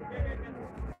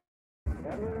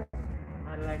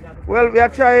 Well, we are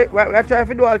trying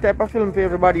to do all type of film for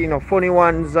everybody, you know, funny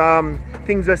ones,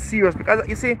 things are serious. Because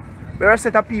you see, there are a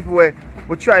set of people where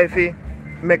we try to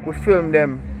make we film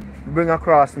them, bring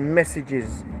across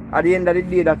messages. At the end of the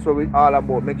day, that's what we're all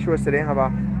about. Make sure so they have a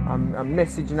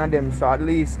message in them, so at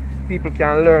least people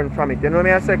can learn from it. You know what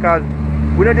I say? Because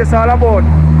we're not just all about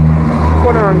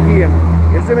fun and game.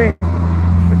 You see me?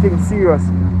 We think serious.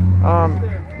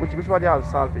 Which one do you have?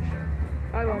 Saltfish?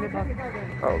 I want it back.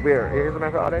 Oh, where? Here's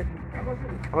my father.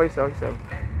 How you sell?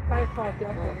 540 a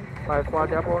pound.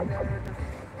 540 a pound?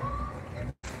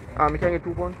 I can get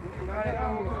 2 pounds.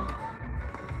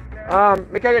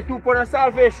 I can get 2 pounds of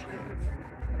saltfish.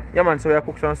 Yeah man, so we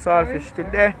cook some saltfish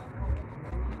today.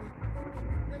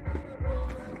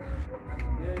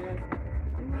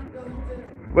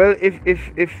 Well,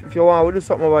 if you want to do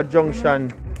something about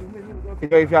Junction,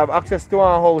 if you have access to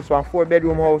one house, one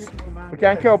 4-bedroom house, we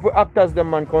can carry up with actors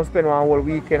them and come spend one whole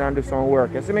weekend and do some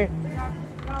work, you see me?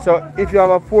 So if you have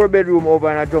a 4-bedroom over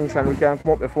in a Junction, we can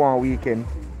come up with one weekend.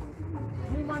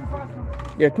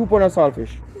 Yeah, 2 pounds of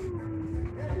saltfish.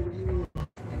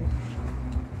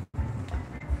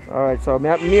 Alright, so me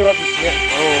up. Oh,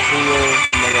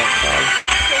 my God.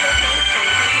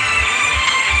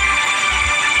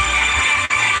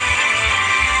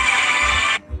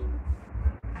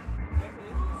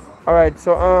 Alright,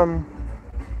 so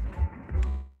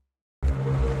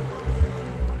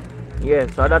yeah,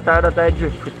 so that I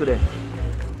drift for today.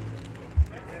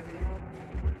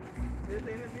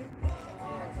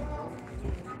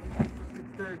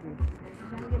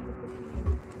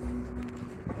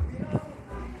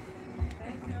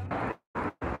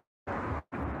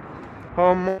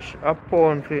 How much a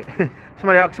pound for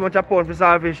somebody asked how much a pound for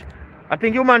saltfish? I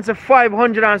think you man say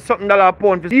 $500 and something a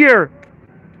pound for here.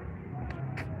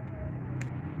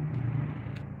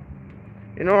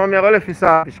 You know, I'm gonna for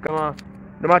saltfish, come on.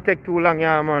 They might take too long,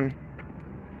 yeah, man.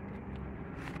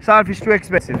 Saltfish too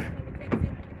expensive. I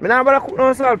don't bother cook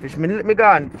no saltfish. Me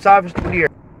gone. Saltfish too dear.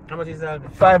 How much is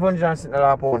saltfish?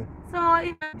 $500 a pound. So,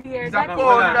 if dear, It's a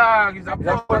pound, dog. It's a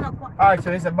pound. Alright,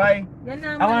 so it's a buy. I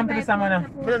want to pay some money. I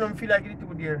don't feel like it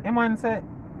too dear. Yeah, man, say,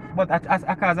 but as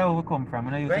cause where we come from,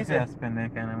 I used to say I spend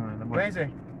that kind of money. What is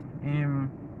it?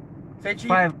 Say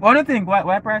cheap. What do you think?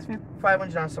 Why price fit?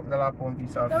 $500 and something a pound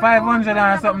piece of. $500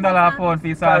 and something a pound for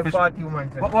saltfish. $540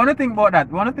 man. What do you think about that?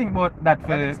 What do you think about that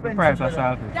for the price of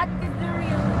saltfish? that is the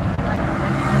real.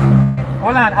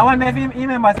 Hold on, I wonder if he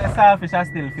remembers say saltfish are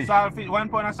still fish. Saltfish, 1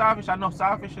 pound of saltfish and enough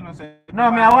saltfish, you know, say. No,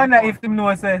 I wonder if him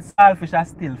know say saltfish are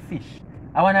still fish.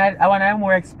 I want a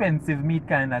more expensive meat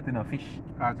kind that, you know, fish.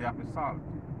 Because you have to salt.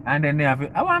 And then they have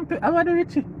I want to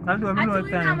reach it. I'll do a I minute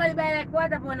do time. normally buy like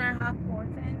 £1.5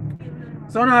 pounds.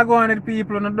 So now I go on with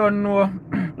people who don't know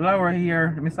Laura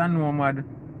here, Mr. Nomad.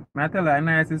 I tell her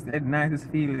nicest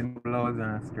feeling blouse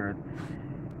and skirt.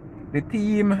 The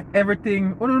team,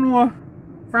 everything. I don't know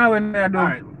from when I do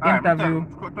interview.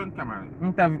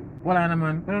 Well, I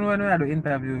man. I don't know when I do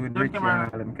interview with Richie and all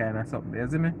them kind of stuff. You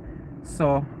see me?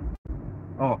 So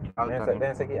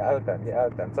then say get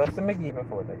Alton. So see me give me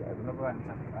photo, guys.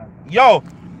 Yo!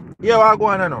 Yeah, what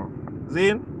going on now?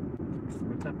 Zine?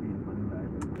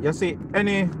 You see,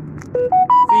 any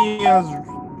females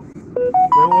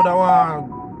they would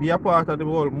want to be a part of the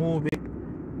whole movie,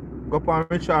 go on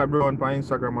Richard Brown on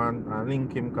Instagram and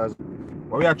link him, because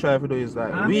what we are trying to do is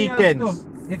like weekends.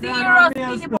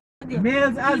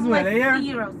 Males as well, yeah?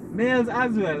 Males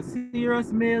as well.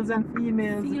 Serious males and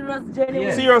females. Serious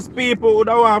genuine. Serious people who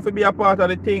don't want to be a part of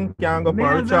the thing can go on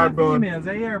Richard Brown. Females,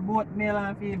 I hear both male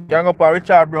and female. Can go on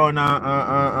Richard Brown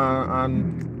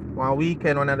and one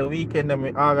weekend, one of the weekend them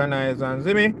we organize and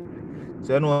see me.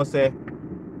 So you know say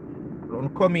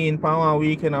don't come in for one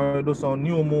weekend and we do some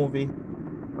new movie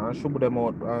and show them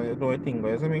out and you do a thing,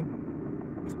 you see me?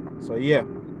 So yeah.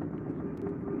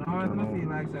 I feel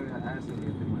like so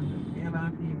male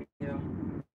and female.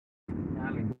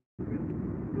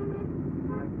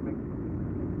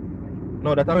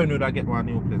 No, that's how we know that get one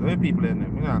new place. How many people in there?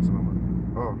 We ask them,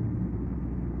 man. Oh.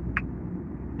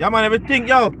 Yeah man, everything,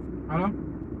 yo. Hello?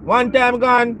 One time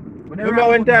gone. Remember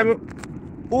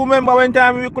when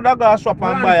time we could have got a shop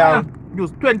and buy a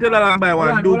use $20 and buy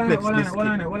one duplex biscuit.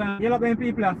 Hold on. You look when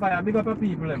people are fire, big up the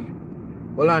people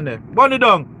them. Hold on there. Burn it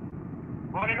down.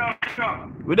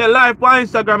 With the live on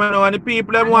Instagram and the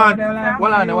people them want.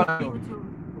 Hold on.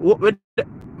 With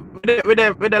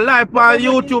the live on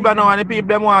YouTube and the people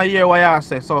them want to hear what you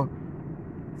say. So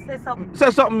say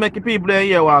something make the people there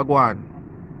hear what go on.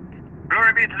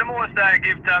 Glory be to the Most High,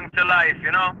 give thanks to life,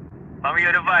 you know. And we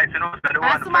hear the voice, you know. So the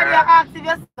one somebody asked you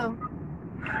just so.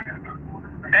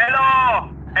 Hello.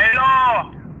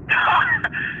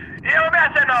 Hear what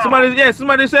I say now?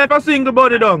 Somebody say if a single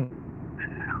body down.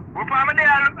 We probably there,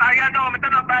 I know, I'm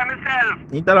not by myself.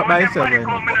 You tell up by yourself, man.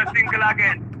 I'm not single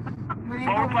again. But we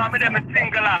probably them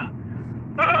singular.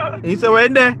 He said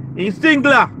when there, he's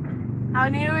singular.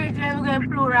 And you reach them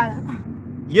going plural.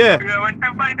 Yeah. When I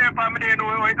find them family, you know,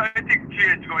 I think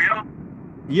change go, you know?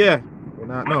 Yeah. But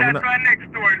that's right next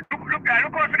door. Look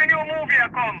out for the new movie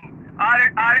that come. All the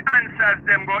answers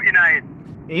them go in it.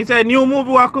 He said new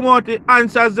movie will come out, the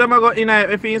answers them go in it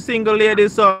if he's single lady,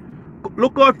 so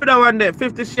look out for that one there.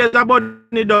 50 Shades of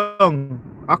Bunny down.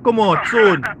 I come out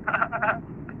soon.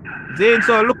 Zane,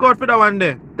 so look out for that one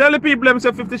there. Tell the people them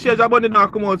say 50 Shades of Bunny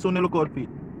down come out soon, look out for it.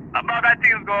 A bag of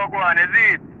things go on, is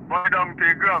it? Boy down to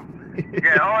the ground.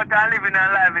 Yeah, out and living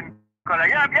and live in color.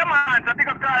 Yeah, man, so pick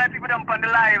up all the people down on the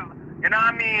live. You know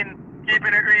what I mean?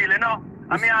 Keeping it real, you know?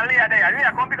 I mean, I'll Leah there.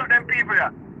 Leah, come pick up them people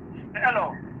here.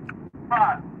 Hello.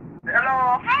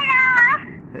 Hello.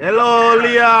 Hello,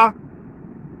 Leah.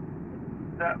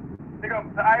 Pick up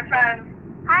the iPhone.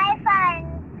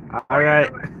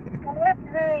 Alright.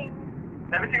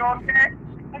 Everything okay?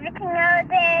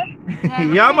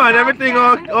 Yeah, man, everything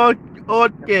okay. No.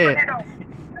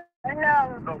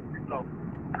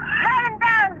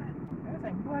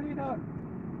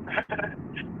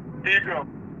 There you go.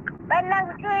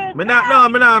 Me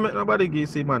not nobody give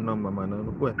see man number, man.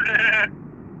 No way.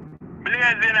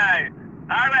 Blazing eye.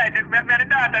 Alright, me and the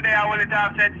daughter there will it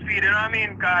have set speed, you know what I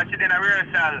mean? Because she did a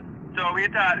rehearsal. So we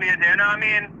talk later, you know what I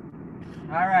mean?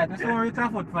 Alright, that's all reach a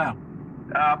foot fam.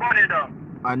 Bunny down.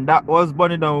 And that was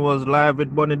Bunny Down, was live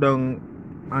with Bunny Down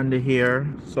on the hair.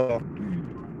 So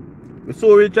we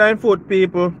saw we trying foot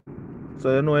people.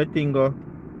 So you know I think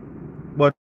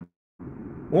but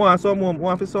we want some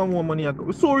more money.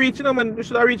 We so rich, you know, man. We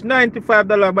should have reached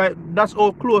 $95, but that's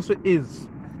how close it is.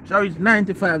 We should have reached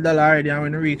 $95 already, and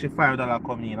when we reach it, $5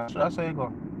 come in. That's how you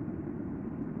go.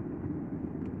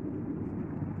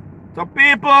 So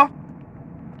people,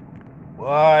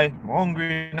 boy, I'm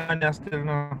hungry and still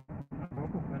now.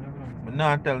 I'm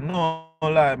not tell no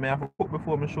lie, I have to cook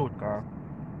before I shoot, car.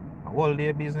 A whole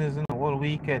day business, you know, whole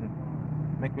weekend.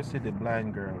 Make me see the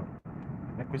blind girl.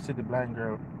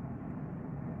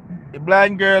 The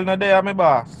blind girl not there, my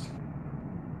boss.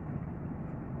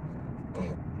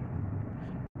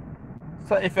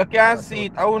 So if you can't see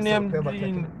it, I will name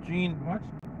Drina.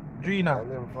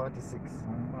 11:46.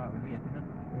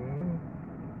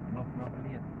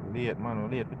 Late, man.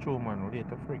 Late for true, man. Late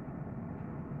to freak.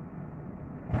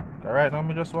 Alright, now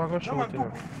I just want to go shoot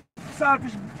you.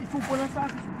 Saltfish, if you put a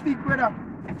saltfish, big brother.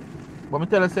 But I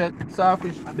tell you, say,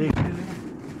 saltfish big.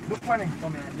 Look funny.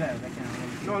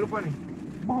 No, look funny.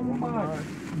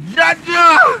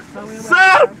 Jaja!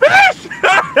 Saltfish!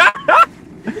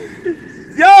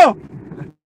 Yo,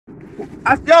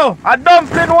 a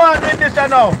dumpling one in this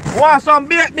now. Want some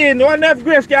baked bean? One if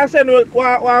Grace can send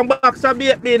one box of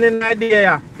baked bean in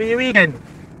idea for the weekend.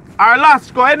 Or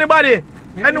Lasco, anybody?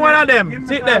 Any one of them?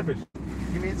 Sit there. Give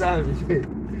me saltfish.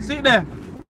 Sit there.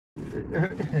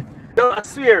 No, I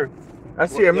swear, I'm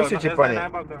switch it funny.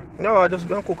 No, I just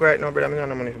gonna cook right now, brother. I don't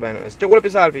have money for buying it. Still up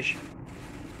his saltfish.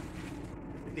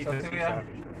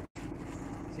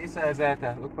 See size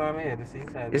that, look for me, the see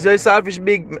size. Is the saltfish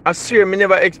big? I swear, me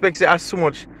never expect it as so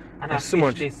much. And I so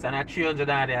much. this, and I 300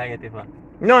 down there I get it for.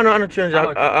 No, I'm not changing.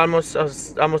 Almost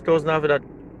 1,000 for that.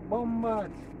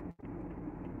 Bombard.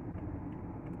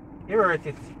 You worth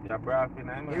it. You're brave, you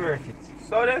worth it.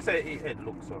 So they say it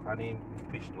looks so, and the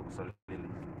fish looks so lily.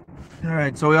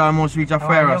 Alright, so we almost reach a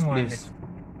fire house place.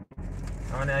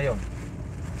 How many young?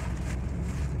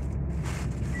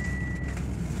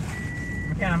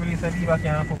 I can't believe that Beaver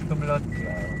can't cook the blood.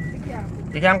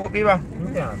 You can cook beaver?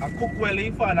 Yeah. I cook well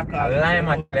in father car. Lime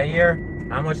at the year.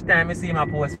 How much time you see my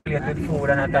post plate with food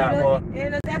and I talk about? You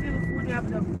know, that people food you have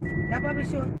them. That probably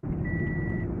sure.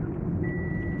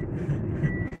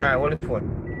 Alright, hold it for.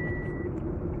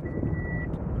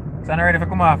 So I'm ready to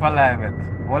come off alive yet.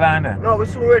 Hold on there. No, we're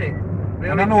soon ready.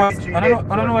 I don't know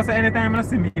what's anytime I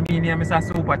see me and Mr.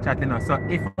 Super Chat, you know. So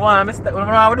if we want to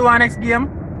do our next game,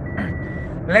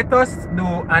 let us do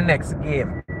our next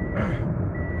game.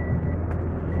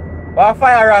 What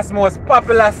Fire Ras most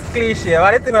popular cliche?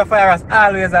 What do you think of Fire Ras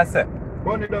always I say? Go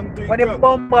Bunny down to What the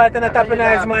bumble and the top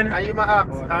nice, man? And you might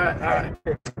ask. Alright.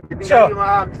 You think Sure. you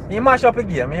might ask? You mash up the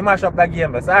game. You mash up the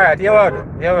game. But alright, you what?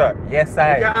 You what? Yes,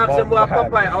 I. You can ask them about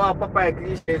Popeye. I want Popeye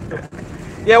cliche too.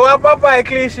 Yeah, what Popeye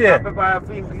cliche? Popeye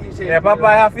film cliche. Yeah,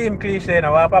 Popeye have film cliche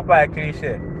now. What Popeye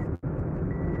cliche?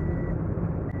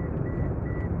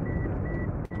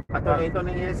 Ito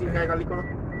na yung AC kaya kaliko no?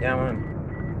 Yeah, man.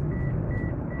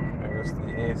 I just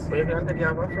the AC. But you can take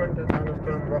your front and just turn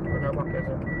back on your back.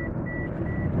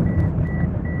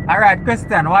 Alright,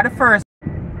 Christian, what the first?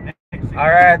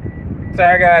 Alright.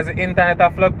 Sorry guys, the internet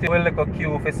have fluctuated. We'll look at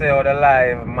queue for say how the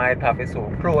live might have its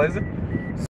own pros.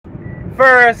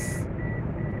 First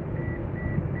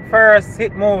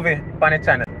hit movie on the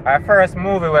channel. Our first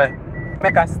movie where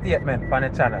make a statement on the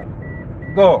channel.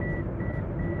 Go.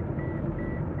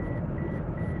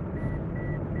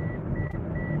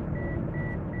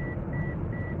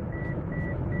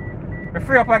 We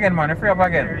free up again, man. We free up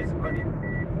again.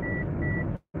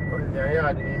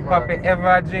 Papi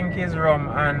ever drink his rum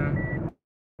and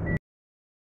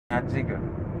a jiggle.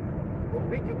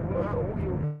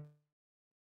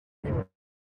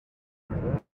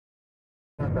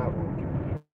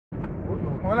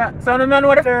 So no know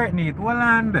what the third need. Hold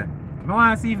on. No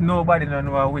want to see if nobody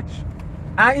know which.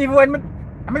 And even when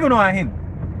I don't know him.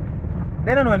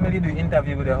 They don't know when we do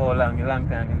interview with the whole long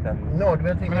time interview. No,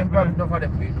 the thing is probably enough of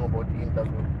them we know about the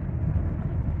interview.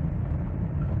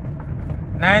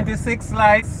 96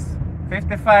 likes,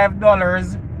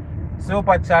 $55,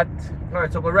 super chat.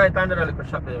 Alright, so go right under the little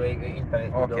shop there where you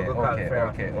internet.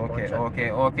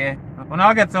 Okay. We'll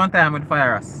now get some time with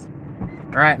Fire Us.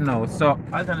 Right now, so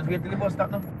I'll tell you to get to the bus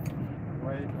stop now.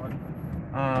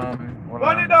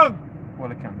 Bunny down!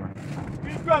 Hold the camera.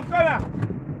 Come on.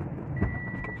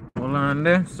 Hold on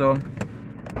there, so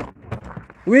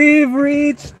we've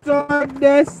reached our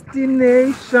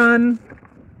destination.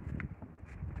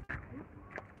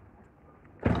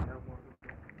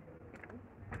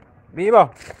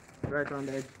 Bibo. Right on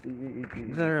the edge.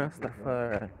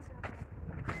 Rastafari.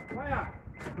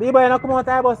 Bibo, you not come out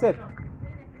of bus yet?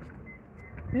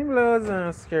 Him blows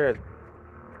and scared.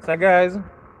 So guys,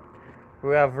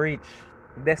 we have reached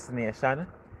destination.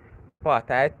 Part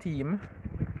of our team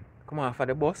come off of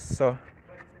the bus. So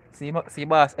see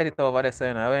boss editor over there, so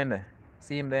you know, there.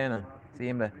 See him there, you know. See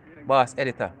him there. Boss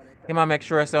editor. He might make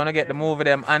sure so you get the movie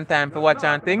them on time for watch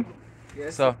and thing.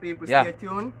 Yes, So, people yeah. stay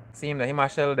tuned. See him there, he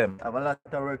might shell them. I have a lot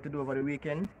of work to do over the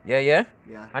weekend. Yeah, yeah.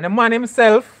 Yeah. And the man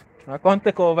himself, I can't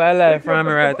take over a life from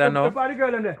me right now. Party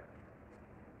girl in there.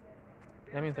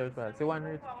 Let me third part. See one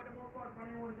rate.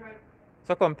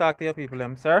 So come talk to your people,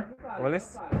 them, sir.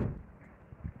 Wallace.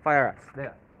 Fire us.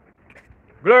 There.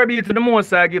 Glory be to the Most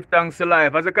High, give thanks to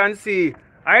life. As you can see,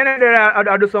 I know that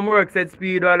I do some work, set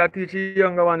speed, while I teach the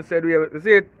younger one said, we have,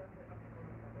 see it?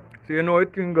 So you know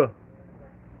it can go.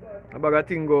 A bag of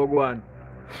thing go on.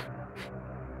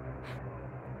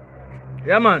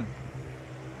 Yeah, man.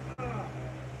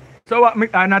 So what,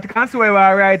 I not can see where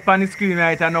I write on the screen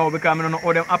right now because I don't know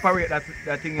how them operate that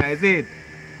thing, is it?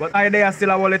 But I there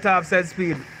still a whole lot of set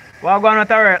speed. What going on at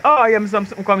right? Oh, yeah,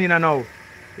 something coming in now.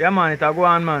 Yeah, man, it a go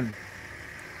on, man.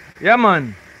 Yeah,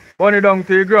 man. Bunny down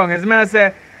to the ground. As I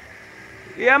say,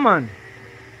 yeah, man.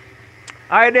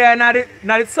 I there not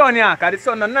the sun, yeah, because the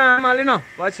sun not normal, you know.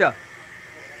 Watch out.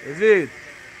 Is it?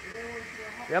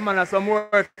 Yeah, man, that's some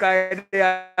work I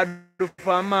do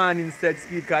for a man instead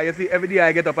speed. Because you see, every day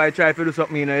I get up, I try to do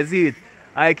something, you know, is it?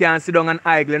 I can't sit down and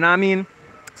idle, you know what I mean?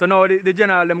 So now the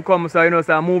general them come, so you know,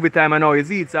 so movie time and now, you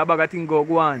see it? So a bag of thing go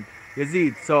on, you see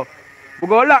it? So we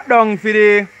go lock down for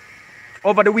the,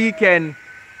 over the weekend,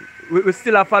 we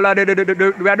still have follow we do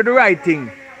the right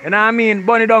thing. You know what I mean?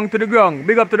 Bunny down to the ground.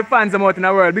 Big up to the fans out in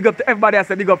the world. Big up to everybody I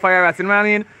say big up Fire Us, you know what I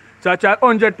mean? So I try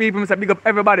 100 people, I say big up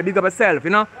everybody, big up yourself, you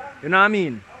know? You know what I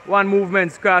mean? One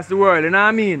movement across the world, you know what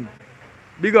I mean?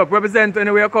 Big up, represent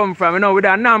anywhere you come from, you know, with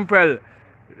that Namprel.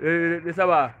 This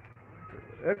about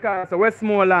so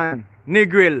Westmoreland,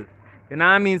 Negril. You know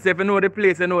what I mean? So if you know the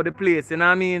place, you know the place, you know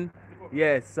what I mean?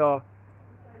 Yes, so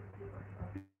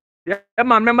yeah,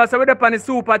 man, remember, so we're up on the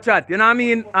super chat, you know what I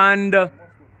mean? And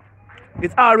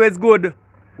it's always good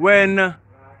when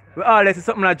we always see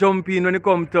something like jump in when it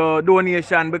comes to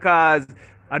donation, because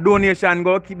a donation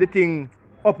go keep the thing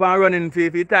up and running for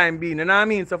the time being, you know what I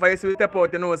mean? So if I see we step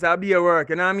out, you know, so I'll be at work,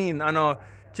 you know what I mean? And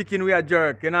chicken we a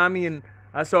jerk, you know what I mean?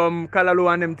 And some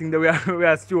callaloo and them thing that we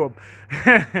are stew up.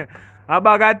 A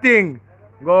bag of thing,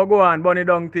 go on, bunny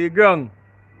down to the ground.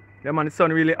 Yeah, man, the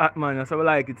sun really hot, man, so I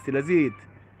like it still, is it?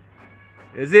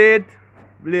 Is it?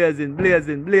 Blazing,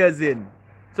 blazing, blazing.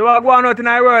 So we're going out in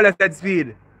our world at that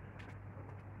speed.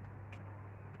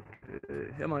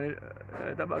 Yeah, man,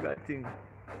 it's a bag of thing.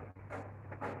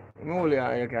 Only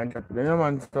you can chat to them, yeah,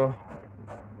 man. So,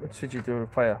 let's switch it to the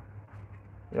fire.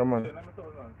 Yeah, man.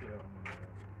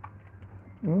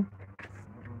 Hmm?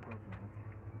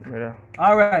 Yeah.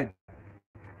 Alright.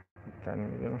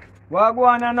 Can, you know. What go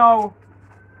on now?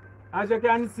 As you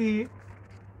can see,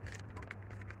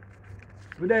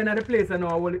 we're there in the place and now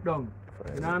I hold it down.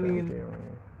 You know what I mean?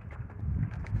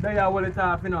 There I hold it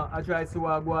off, you know. I try to see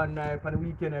what go on for the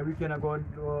weekend. The weekend I go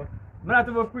to. I'm not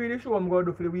even pretty sure I'm going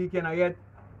to do for the weekend yet.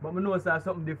 But I know it's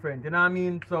something different. You know what I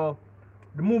mean? So,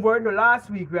 the move we did last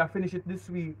week, we have finished it this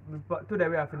week. Today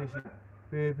we have finished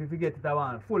it. We get it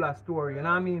one full of story. You know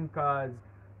what I mean? Because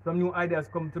some new ideas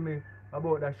come to me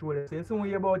about that show. They say, soon we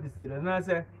hear about this. And I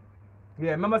say,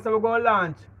 yeah, remember so we're going to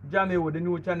launch Jamie with the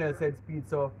new channel Said Speed.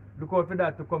 So look out for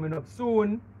that to coming up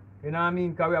soon. You know what I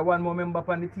mean? Because we have one more member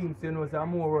on the team, so you know, so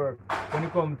more work when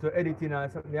it comes to editing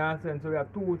and something. You understand? So we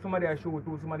have two, somebody I show,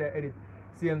 two, somebody I edit,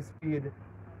 same speed.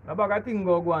 About a thing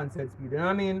go on Said Speed, you know what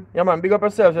I mean? Yeah, man, big up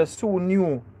yourself. It's so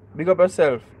new. Big up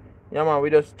yourself. Yeah, man, we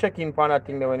just check in for that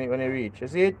thing there when it reach. You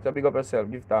see it? So big up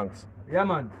yourself. Give thanks. Yeah,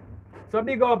 man. So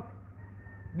big up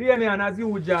Damian as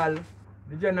usual,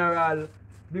 the general.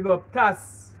 Big up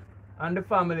Tass and the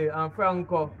family and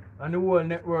Franco and the whole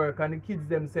network and the kids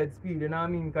them Said Speed, you know what I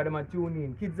mean? Because them are tuning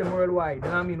in. Kids them worldwide, you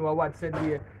know what I mean? Who watch Said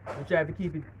here. We try to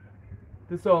keep it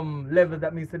to some level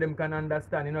that means so them can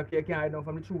understand. You know, you can't hide them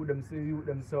from the truth them, so you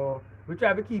them. So we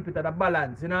try to keep it at a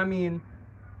balance, you know what I mean?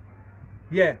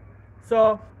 Yeah.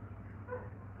 So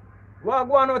what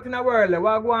go on out in the world?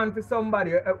 What go on for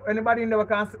somebody? Anybody in there we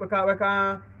can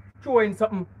throw in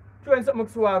something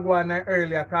so what go on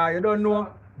earlier, because you don't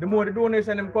know. The more the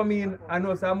donation them come in, I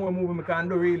know some more movie we can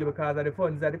do really because of the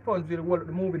funds. The funds will work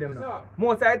the movie them now.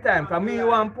 Most of the time, because me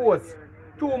want post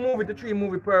 2 movie to 3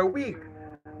 movie per week.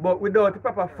 But without the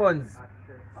proper funds,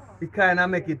 it kind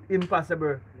of make it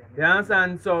impossible. You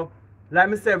understand? So, like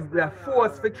I said, we are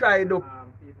forced to try to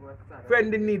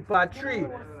Friend in Need Part 3.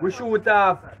 We shoot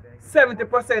off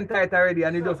 70% tight already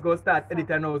and it just go start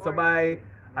editing now. So by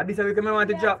this week I want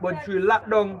to drop, but through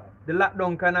lockdown, the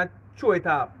lockdown cannot show it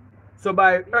off. So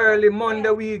by early Monday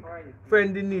week,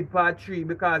 Friend in Need Part 3,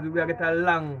 because we are get a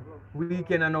long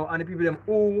weekend and now, and the people them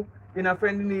who in a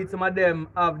Friend in Need, some of them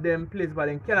have them place but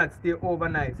they cannot stay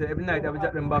overnight. So every night I will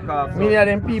drop them back off. So Many of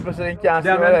them people so they can't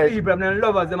stay them right. people, them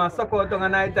lovers, them are suck out on a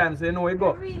night time, so you know we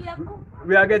go.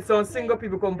 We are get some single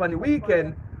people come on the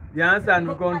weekend. You understand?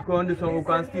 We can do some who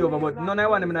can stay over, but none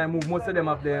of them I move. Most of them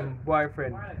have them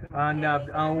boyfriend and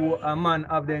a man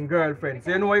have them girlfriend. So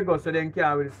you know where you go, so they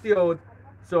can't really stay out.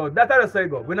 So that's how I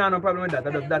go. We don't have no problem with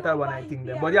that. That's one I think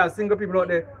them. But yeah, single people out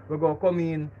there, we go come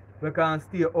in, we can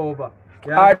stay over.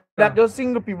 Yeah, Not just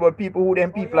single people, but people who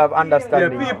them people have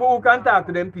understanding. Yeah, people who can talk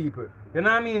to them people. You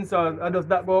know what I mean? So I just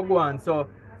that go on. So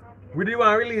we didn't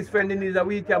want to release Friend in Need a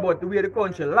week about the way the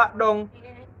country lockdown.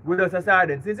 We just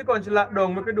decided since the country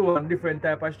lockdown, we could do a different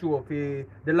type of show for the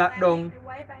lockdown.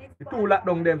 The 2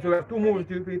 lockdown them. So we have 2 movies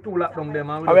for 2 lockdown them.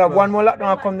 And we have one more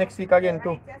lockdown come next week again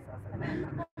too.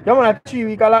 You want a 3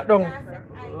 week lockdown?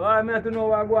 Well, I mean, I don't know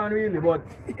what go on really, but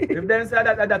if them say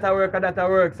that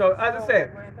work. So as I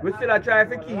said, we still try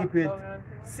to keep it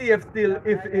safe still.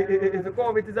 If the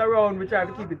COVID is around, we try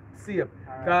to keep it safe.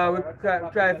 Because we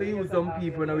try to use some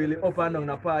people and really up and down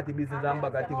the party business and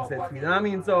bag of things set free. You know what I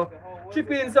mean? So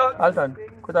chip in so. Alton,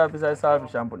 cut off beside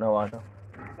salvage and put in the water.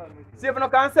 See if you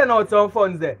can send out some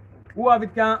funds there. Who have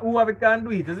it can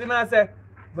do it. You see me I say?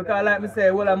 Because like me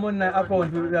say, well I'm on the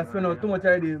account we have spent out too much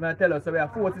already, I tell us, so we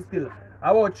have 40 still.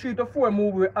 About 3 to 4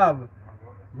 movies we have.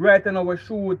 Right now we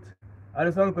shoot. And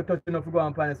it's not touch enough to go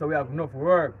on plan, so we have enough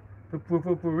work to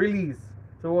release.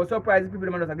 So we're surprised people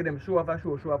just give them show after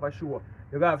show.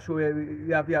 You gotta have show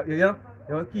you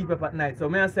know, keep up at night. So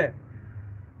me I say,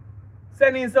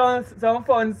 send in some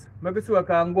funds, make it so we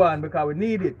can go on because we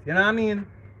need it. You know what I mean?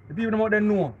 The people don't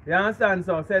know. You understand?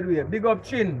 So said we big up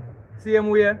Chin, same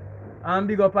way. And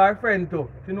big up our friend too.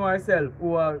 She know herself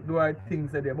who do her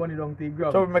things there, bunny down to the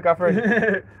ground. So we make a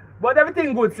friend. But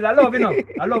everything good still. I love it, you know.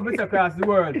 I love it across the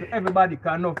world. Everybody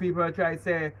can know people try to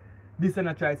say this and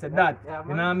I try to say that. You know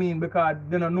what I mean? Because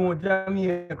they don't know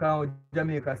Jamaica or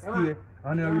Jamaica stay.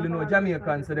 And they don't really know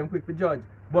Jamaican, so them quick to judge.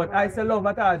 But I say love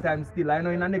at all times still. I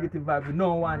know in a negative vibe with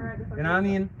no one. You know what I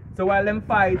mean? So while them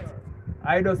fight,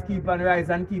 I just keep on rise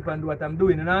and keep on do what I'm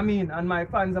doing, you know what I mean? And my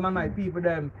fans and my people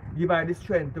them give her the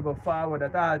strength to go forward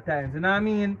at all times, you know what I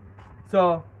mean?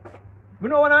 So we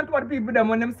don't want to people them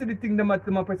when them see the thing them at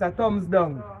them press a thumbs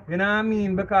down, you know what I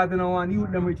mean? Because they don't want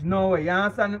youth them rich no way, you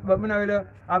understand? But we don't really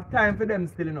have time for them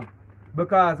still, you know.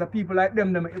 Because the people like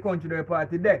them make the country their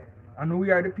party there. And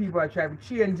we are the people that try to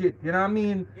change it. You know what I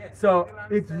mean? So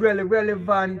it's really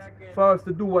relevant for us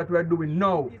to do what we're doing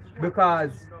now.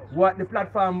 Because what the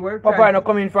platform we're Papa, trying not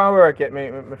coming from work yet,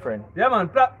 my friend. Yeah, man.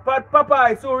 Papa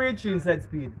is so rich in set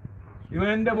speed. You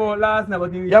went about last night,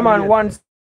 but Yeah, man. One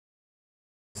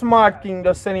Smart King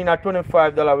just sending a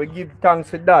 $25. We give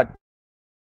thanks to that.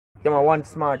 Yeah, man. One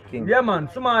Smart King. Yeah, man.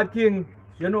 Smart King.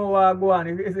 You know what go on.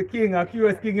 It's a king, a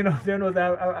curious king, you know. So, you know,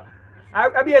 so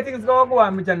I be things go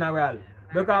on, my general.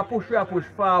 Because push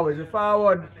forward. The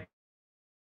forward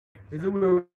is the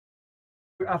way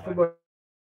we have to go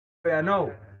there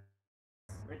now.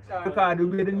 Because the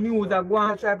way the news are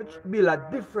going, try to build a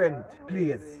different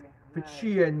place to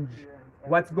change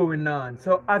what's going on.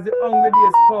 So as the hungry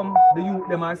days come, the youth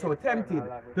them are so tempted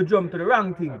to jump to the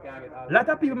wrong thing. A lot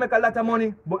of people make a lot of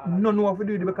money, but none know what to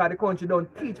do with it because the country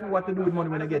don't teach me what to do with money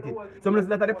when they get it. So that's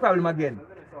the problem again.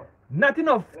 Not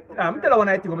enough. I'm telling you one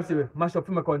I think I'm going to mash up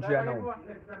for my country now.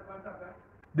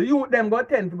 The youth them go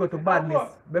tend to go to badness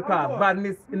because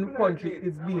badness in the country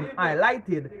is being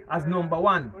highlighted as number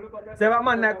one. So if a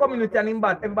man like community and him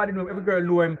bad, everybody know, every girl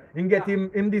know him and get him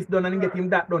this done and get him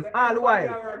that done all the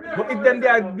while. But if them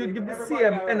they give the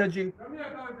same energy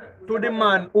to the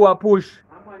man who are push,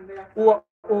 who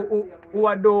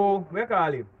are do, what you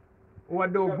call it? Who are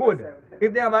do good.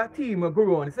 If they have a team who go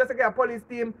around, it's just like a police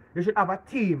team, they should have a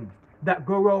team that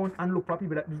go around and look for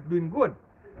people that is doing good.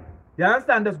 You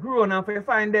understand? Just grow on and if you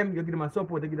find them, you give them a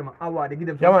support, you give them an award, you give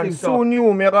them something. Yeah, man, soon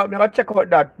you, me gotta check out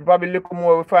that. Probably look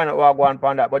more, we find out what go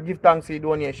on that. But give thanks to the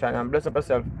donation and bless up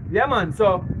yourself. Yeah, man,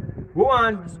 so we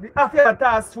want after a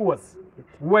task force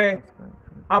where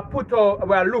I put out,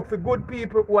 where I look for good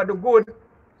people who are the good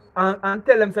and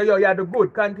tell them, say, yo, you are the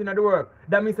good, continue the work.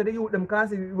 That means that the youth them can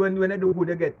see when they do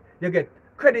good, they get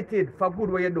credited for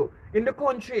good what you do. In the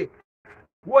country,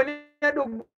 when you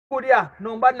do good, yeah,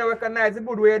 nobody no recognize the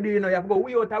good way you do, you know, you have to go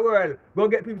way out the world, go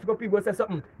get people say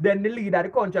something, then the leader of the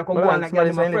country come go on like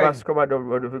you're my friend.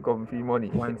 Come for money.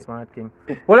 One Smart King.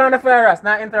 Hold on the fire,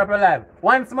 now interrupt live.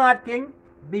 One Smart King,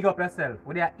 big up yourself.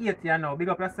 We are 80 now, big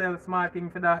up yourself, Smart King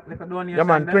for that little donation. Yeah,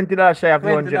 man, $20 shy of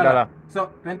 $100. So,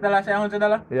 $20 shy of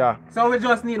 $100? Yeah. So we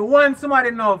just need one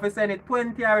somebody now for send it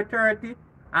 20 or 30,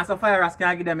 and so fire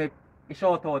can give them a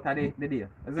shout out of the day.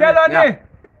 Tell on me!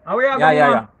 And we are going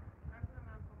yeah.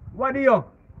 What do you?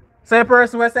 So the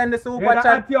person will send the super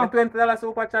chat, the $20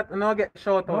 super chat, and now get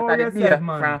shout out at the day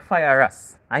from Fire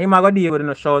Us. And him go deal with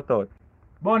no shout out.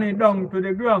 Burn it down to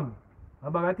the ground.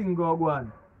 About a thing go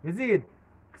on. You see it?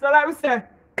 So like we say,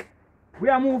 we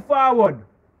are move forward.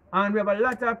 And we have a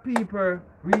lot of people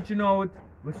reaching out.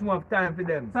 We still have time for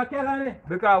them.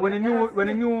 Because when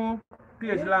the new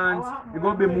page launch, it's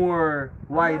going to be more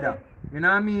wider. You know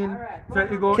what I mean? So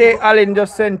it go, K. Allen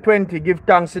just sent 20. Give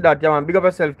thanks to that, yeah, man. Big up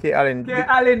yourself, K. Allen. K.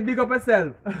 Allen, big up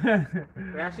yourself.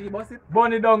 Where she boss it?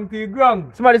 Burn it down to the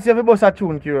ground. Somebody say if you boss a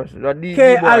tune, curious.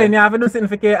 K. Allen, you have to do something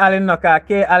for K. Allen, no, because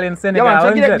K. Allen send yeah, man,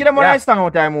 so give them a nice song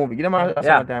out time movie. Give them a song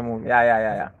out time movie.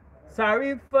 Yeah.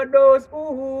 Sorry for those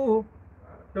who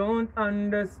don't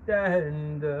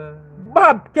understand.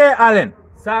 Bob K. Allen.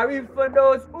 Sorry for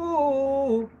those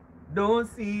who don't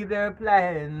see their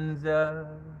plans.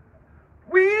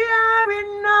 We are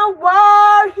in a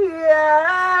war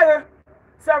here,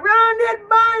 surrounded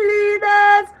by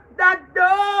leaders that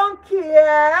don't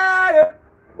care.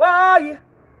 Why?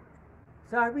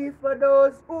 Sorry for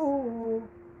those who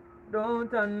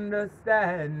don't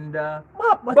understand.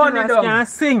 But you can't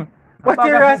sing. But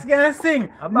you can't sing.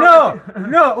 No,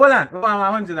 hold on.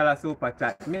 $100 super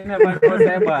chat. Me never know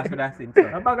say boss for that sing.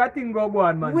 About that thing go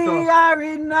on, man. We are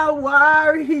in a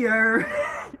war here.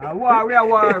 A war, we are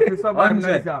war for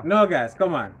somebody. No guys,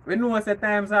 come on. We know what's the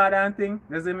times hard and thing.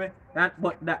 You see me?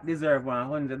 But that deserve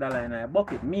 $100 in a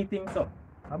bucket. Me think so.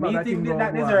 Me think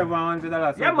that deserve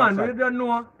 $100. Yeah, man, we don't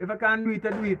know if I can do it, I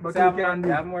do it. But so we can do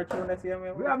it. Have more tune this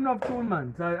year, we have enough tune,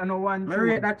 man. So I know one tune. I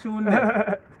rate that tune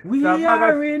there. We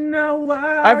are in a war.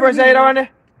 I first say that one there?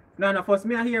 No, first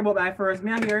me I hear, but I first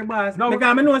me I hear boss. No,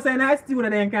 because I know saying that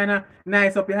student then kind of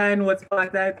nice up behind notes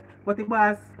part type. But the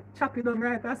boss chop it down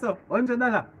right, that's up.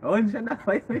 $100.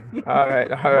 $100. Alright.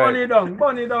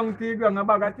 Burn it down to the ground. A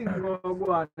bag of things go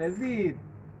on. You see it?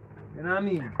 You know what I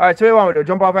mean? Alright, so you want me to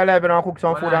jump off your live and cook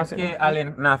some food and K.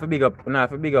 Allen, for big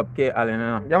up K. Allen, you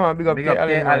know. Yeah, man, big up K.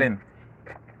 Allen.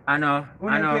 I know. K.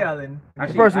 Allen.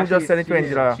 The person who just sent the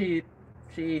 $20.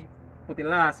 She put the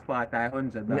last part at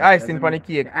 $100. The icing on the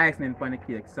cake. The icing on the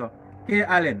cake. So, K.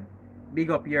 Allen, big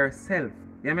up yourself.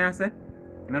 You know what I say?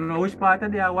 You don't know which part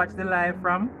of the day I watch the live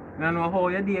from. You don't know how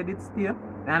your day did still.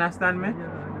 You understand me?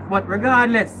 Yeah. But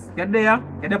regardless, you're there,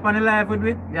 you're up on the live with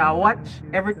me, you watch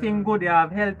everything good, you have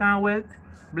health and wealth,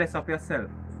 bless up yourself.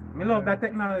 Me love that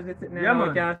technology sitting there. Yeah, Now man.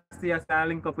 we can see us and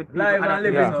link up with people. Live and other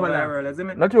living places color. around the world, isn't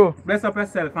it? Not true. Bless up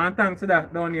yourself and thanks to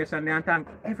that donation there and thank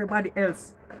everybody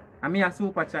else. And me a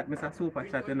super chat, Mr. Super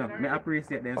Chat, you know. Me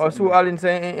appreciate them. Or Sue Allen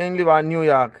saying in live in New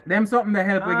York. Them something to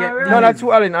help we get. Alright. No, not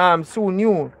Sue Allen. Sue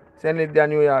New saying live there in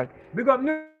New York. Big up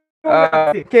New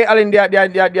York. K Allen, they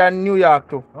are in New York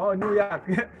too. Oh, New York.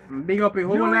 Big up the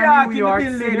whole New of York New in York the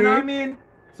building, City. you know what I mean?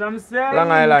 Some say.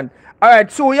 Long Island.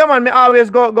 Alright, so yeah man, me always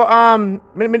go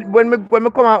when me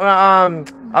come out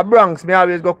a Bronx, me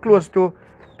always go close to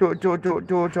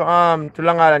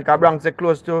Long Island, cause Bronx is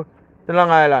close to Long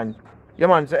Island. Yeah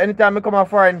man, so anytime I come a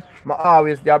foreign, I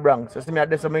always there Bronx. So see me at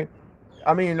this me.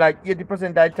 I mean like 80%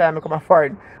 of the time I come a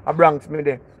foreign, a Bronx me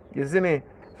there. You see me?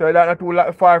 So that's not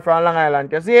too far from Long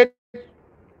Island. You see it?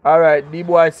 Alright, the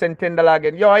boy sent $10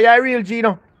 again. Yo, you a real G, you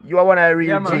know? You are one of the real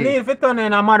Yeah, man. You G. need to turn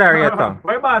in a moderator.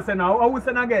 Where boss now? How we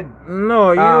send again?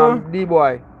 No, you. The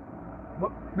boy.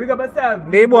 Big up yourself.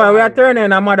 The boy, we are turning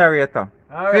in a moderator.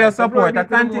 Alright, For your so support, bro, a get to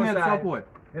the continued most side. support.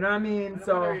 You know what I mean?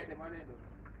 So,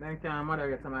 Then can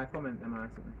moderator my comment them or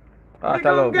something. we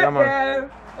Hello, gon' get yeah man.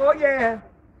 there. Oh yeah,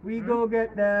 we go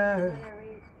get there.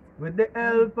 With the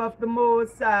help of the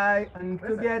Most High and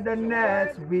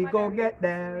togetherness, we go get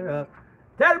there.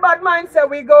 Tell bad mind say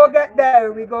we go get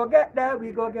there. We go get there. We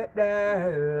go get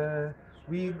there.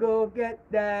 We go get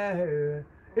there.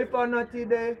 If or not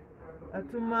today,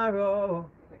 tomorrow.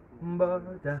 But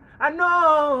I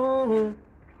know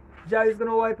Jah is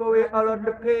gonna wipe away all of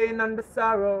the pain and the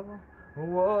sorrow.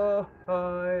 Whoa,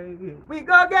 we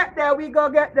go get there, we go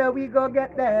get there, we go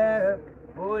get there.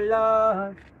 Oh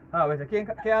Lord. Ah, where's the King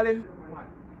Carolyn?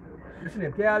 What's your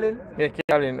name? Carolyn? Yeah, K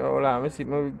Allen. Hold on, let me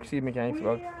see if I can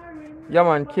spell. Yeah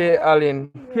man, K Allen.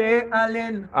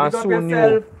 Carolyn. And Big up soon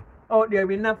yourself out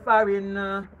there in the foreign.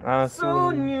 And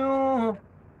Soon you.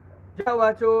 Jah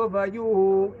watch over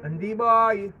you and the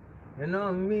boy. You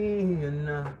know me.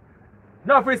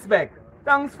 Enough respect.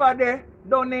 Thanks for the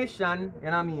donation.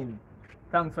 You know what I mean?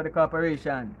 Thanks for the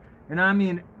cooperation. You know what I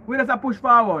mean? We just a push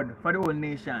forward for the whole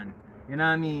nation. You know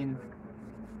what I mean?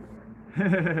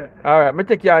 Alright, me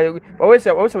take care. What we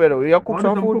say, you cook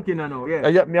some food? Cooking now, yeah.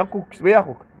 Yeah, me a cook. Where you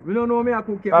cook? We don't know me I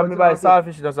cook yet. Me buy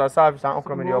saltfish, just a saltfish and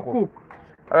okra me do cook. cook.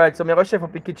 Alright, so me go chef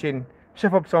up the kitchen.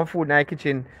 Chef up some food in the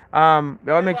kitchen. We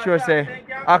gotta make sure say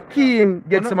Akeem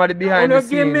get somebody behind the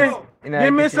scenes.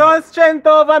 Give me some strength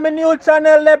over my new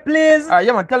channel there, please.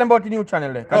 Yeah man, tell them about the new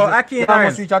channel there. Oh, Akeem We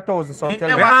almost reach 1,000, so tell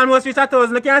We them. almost reach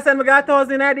 1,000. You can't send me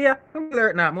 1,000 idea. I'm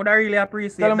alert now. Would I really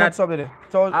appreciate Tell them that. what's up with it.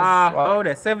 So, Oh,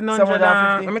 there's 700.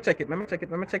 750. Let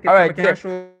me check it. Alright, so I can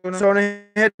show you. so now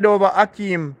head over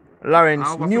Akeem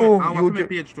Lawrence, new YouTube.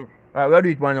 page too. We'll do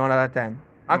it one at a time.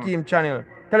 Akeem channel.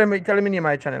 Tell me name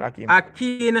my channel, Akeem.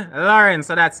 Akeen Lawrence.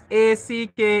 So that's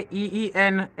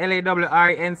AKEEN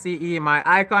LAWRENCE. My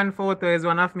icon photo is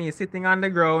one of me sitting on the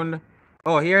ground.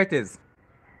 Oh, here it is.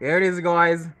 Here it is,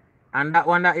 guys. And that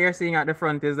one that you're seeing at the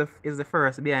front is the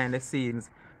first behind the scenes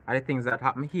of the things that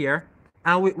happen here.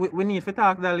 And we need to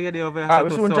talk to the lady over here. We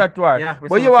soon chat to her. Yeah, we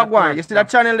But soon you chat are to going. her. You see that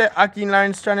channel there, Akeem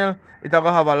Lawrence channel, it will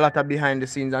have a lot of behind the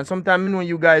scenes. And sometimes you know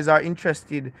you guys are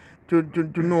interested to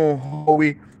know how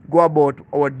we go about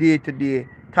our day-to-day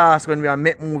task when we are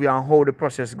make movie and how the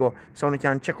process go. So we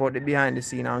can check out the behind the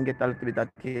scene and get a little bit of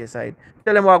K side.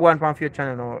 Tell them what going on for your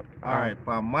channel now. Alright,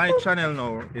 for my channel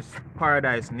now is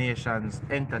Paradise Nations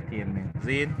Entertainment.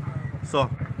 See? So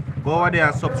go over there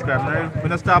and subscribe. Now we're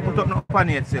gonna start put up no pan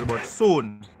yet still, but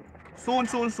soon.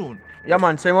 Soon. Yeah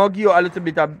man, so I'm gonna give you a little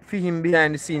bit of for him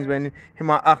behind the scenes when him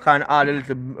and act and all the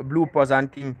little bloopers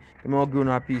and thing. I'm gonna give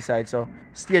you a piece side. So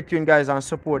stay tuned guys and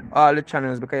support all the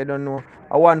channels because you don't know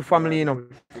one family, you know.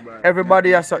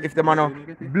 Everybody has if them are no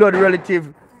blood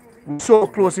relative so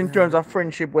close in terms of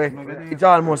friendship where it's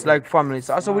almost like family.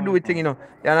 So that's how we do it thing, you know.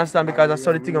 You understand? Because that's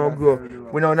how the thing will grow.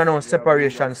 We know no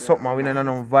separation, something, we know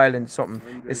no violence,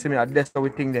 something. You see me, that's how we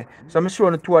think there. So I'm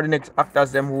showing the two of the next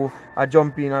actors them who are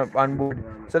jumping on board.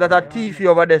 So that a Tiffy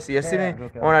over there, see, you see me?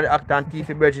 One of the actors and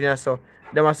Tiffy Bridget, so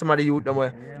them are some of the youth them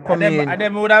were coming in. And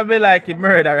them would have been like a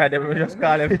murderer, them would just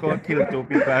call them come kill two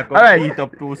people and come Alright. beat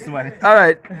up two small.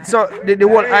 Alright, so the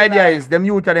whole idea is them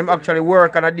youth and them actually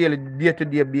work on a daily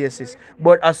day-to-day basis.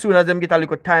 But as soon as them get a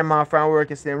little time off from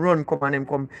work, it's them run come and them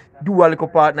come do a little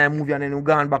part-time movie and then we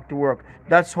gone back to work.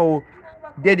 That's how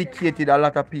dedicated a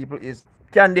lot of people is.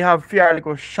 Candy have fair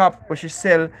little shop where she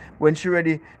sell. When she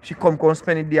ready, she come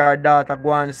spend it there, her daughter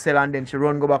go and sell, and then she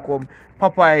run go back home.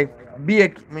 Popeye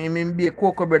bake, bake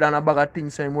cocoa bread and a bag of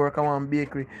things, so him work at one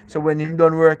bakery. So when him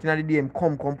done working at the day, him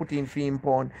come put in for him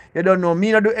pound. You don't know,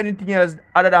 me not do anything else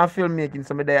other than filmmaking,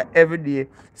 so me there every day.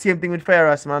 Same thing with Fire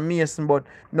Ras, man, Mason, but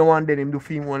no one then him do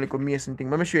film one like a Mason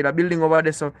thing. Let me show you that building over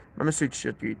there, so let me switch to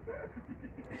it.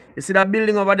 You see that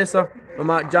building over there, so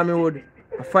my Jammy Wood,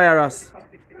 a Fire Ras,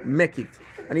 make it.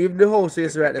 And if the house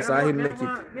is right there, so I him make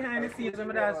it. Behind the scenes,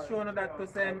 that's showing that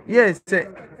because yes,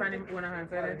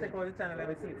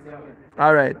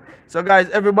 alright. So guys,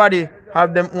 everybody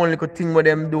have them own little thing what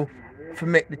them do to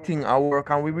make the thing work,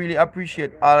 and we really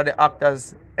appreciate all of the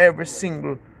actors, every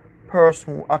single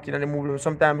person who acting in the movie.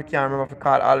 Sometimes we can't remember if we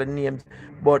call all the names,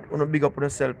 but we big up on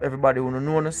yourself, everybody who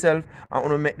know yourself and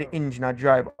who make the engine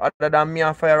drive. Other than me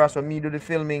and Fire Ras, so me do the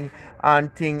filming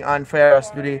and thing, and Fire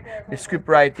Ras do the script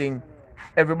writing.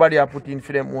 Everybody are put in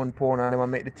for them one pound and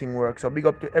them make the thing work. So big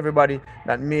up to everybody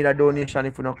that made a donation.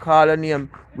 If you don't call a name,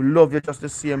 we love you just the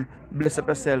same. Bless up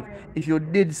yourself. If you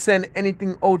did send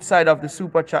anything outside of the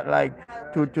super chat, like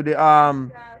to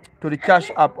the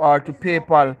Cash App or to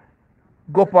PayPal,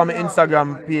 go up on my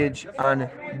Instagram page and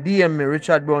DM me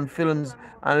Richard Brown Films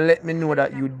and let me know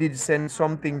that you did send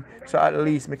something, so at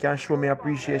least me can show me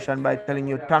appreciation by telling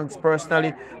you thanks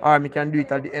personally, or me can do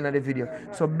it at the end of the video.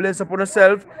 So bless upon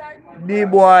yourself.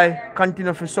 D-boy,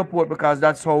 continue to support, because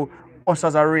that's how us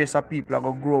as a race of people are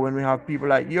going to grow, when we have people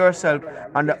like yourself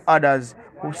and the others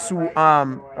who Sue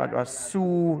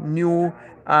New,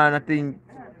 and I think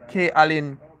K.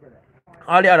 Allen,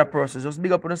 all the other persons. Just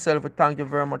big up on yourself. Thank you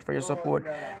very much for your support.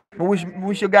 I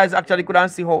wish you guys actually could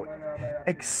see how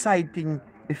exciting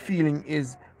the feeling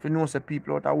is for know some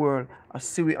people out the world are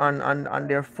see we on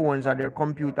their phones and their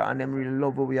computer, and them really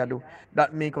love what we are doing.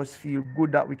 That make us feel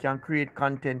good that we can create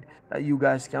content that you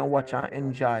guys can watch and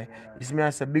enjoy. It's me,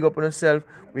 I say big up on yourself.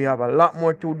 We have a lot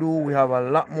more to do. We have a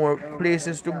lot more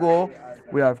places to go.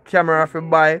 We have camera to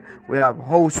buy. We have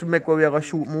house to make where we are going to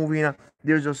shoot movie.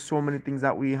 There's just so many things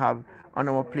that we have on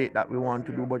our plate that we want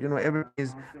to do, but you know, everything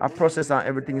is a process and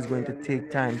everything is going to take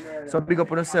time. So big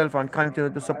up on yourself and continue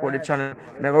to support the channel.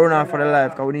 Never run out for the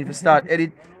life, because we need to start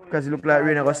edit, because it look like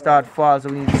rain going to start fall, so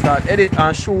we need to start edit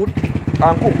and shoot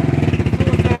and cook.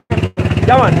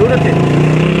 Yeah man, do the thing.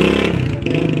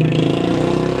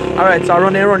 Alright, so I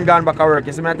run gone back at work.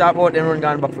 You see me I talk about them run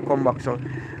gone back to come back, so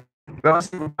we're going to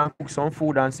see if we can cook some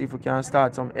food and see if we can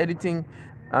start some editing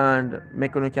and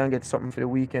make sure we can get something for the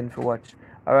weekend for watch.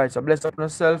 Alright, so bless up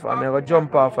yourself, and I'm going to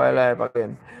jump off our live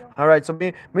again. Alright, so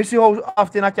me see how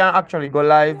often I can actually go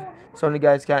live, so the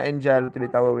guys can enjoy a little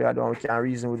bit of what we are doing. We can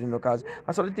reason with it, because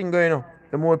that's what the thing going on.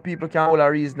 The more people can hold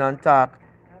a reason and talk,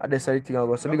 that's how the thing will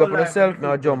go. So big up on yourself,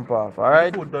 now jump off,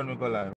 alright?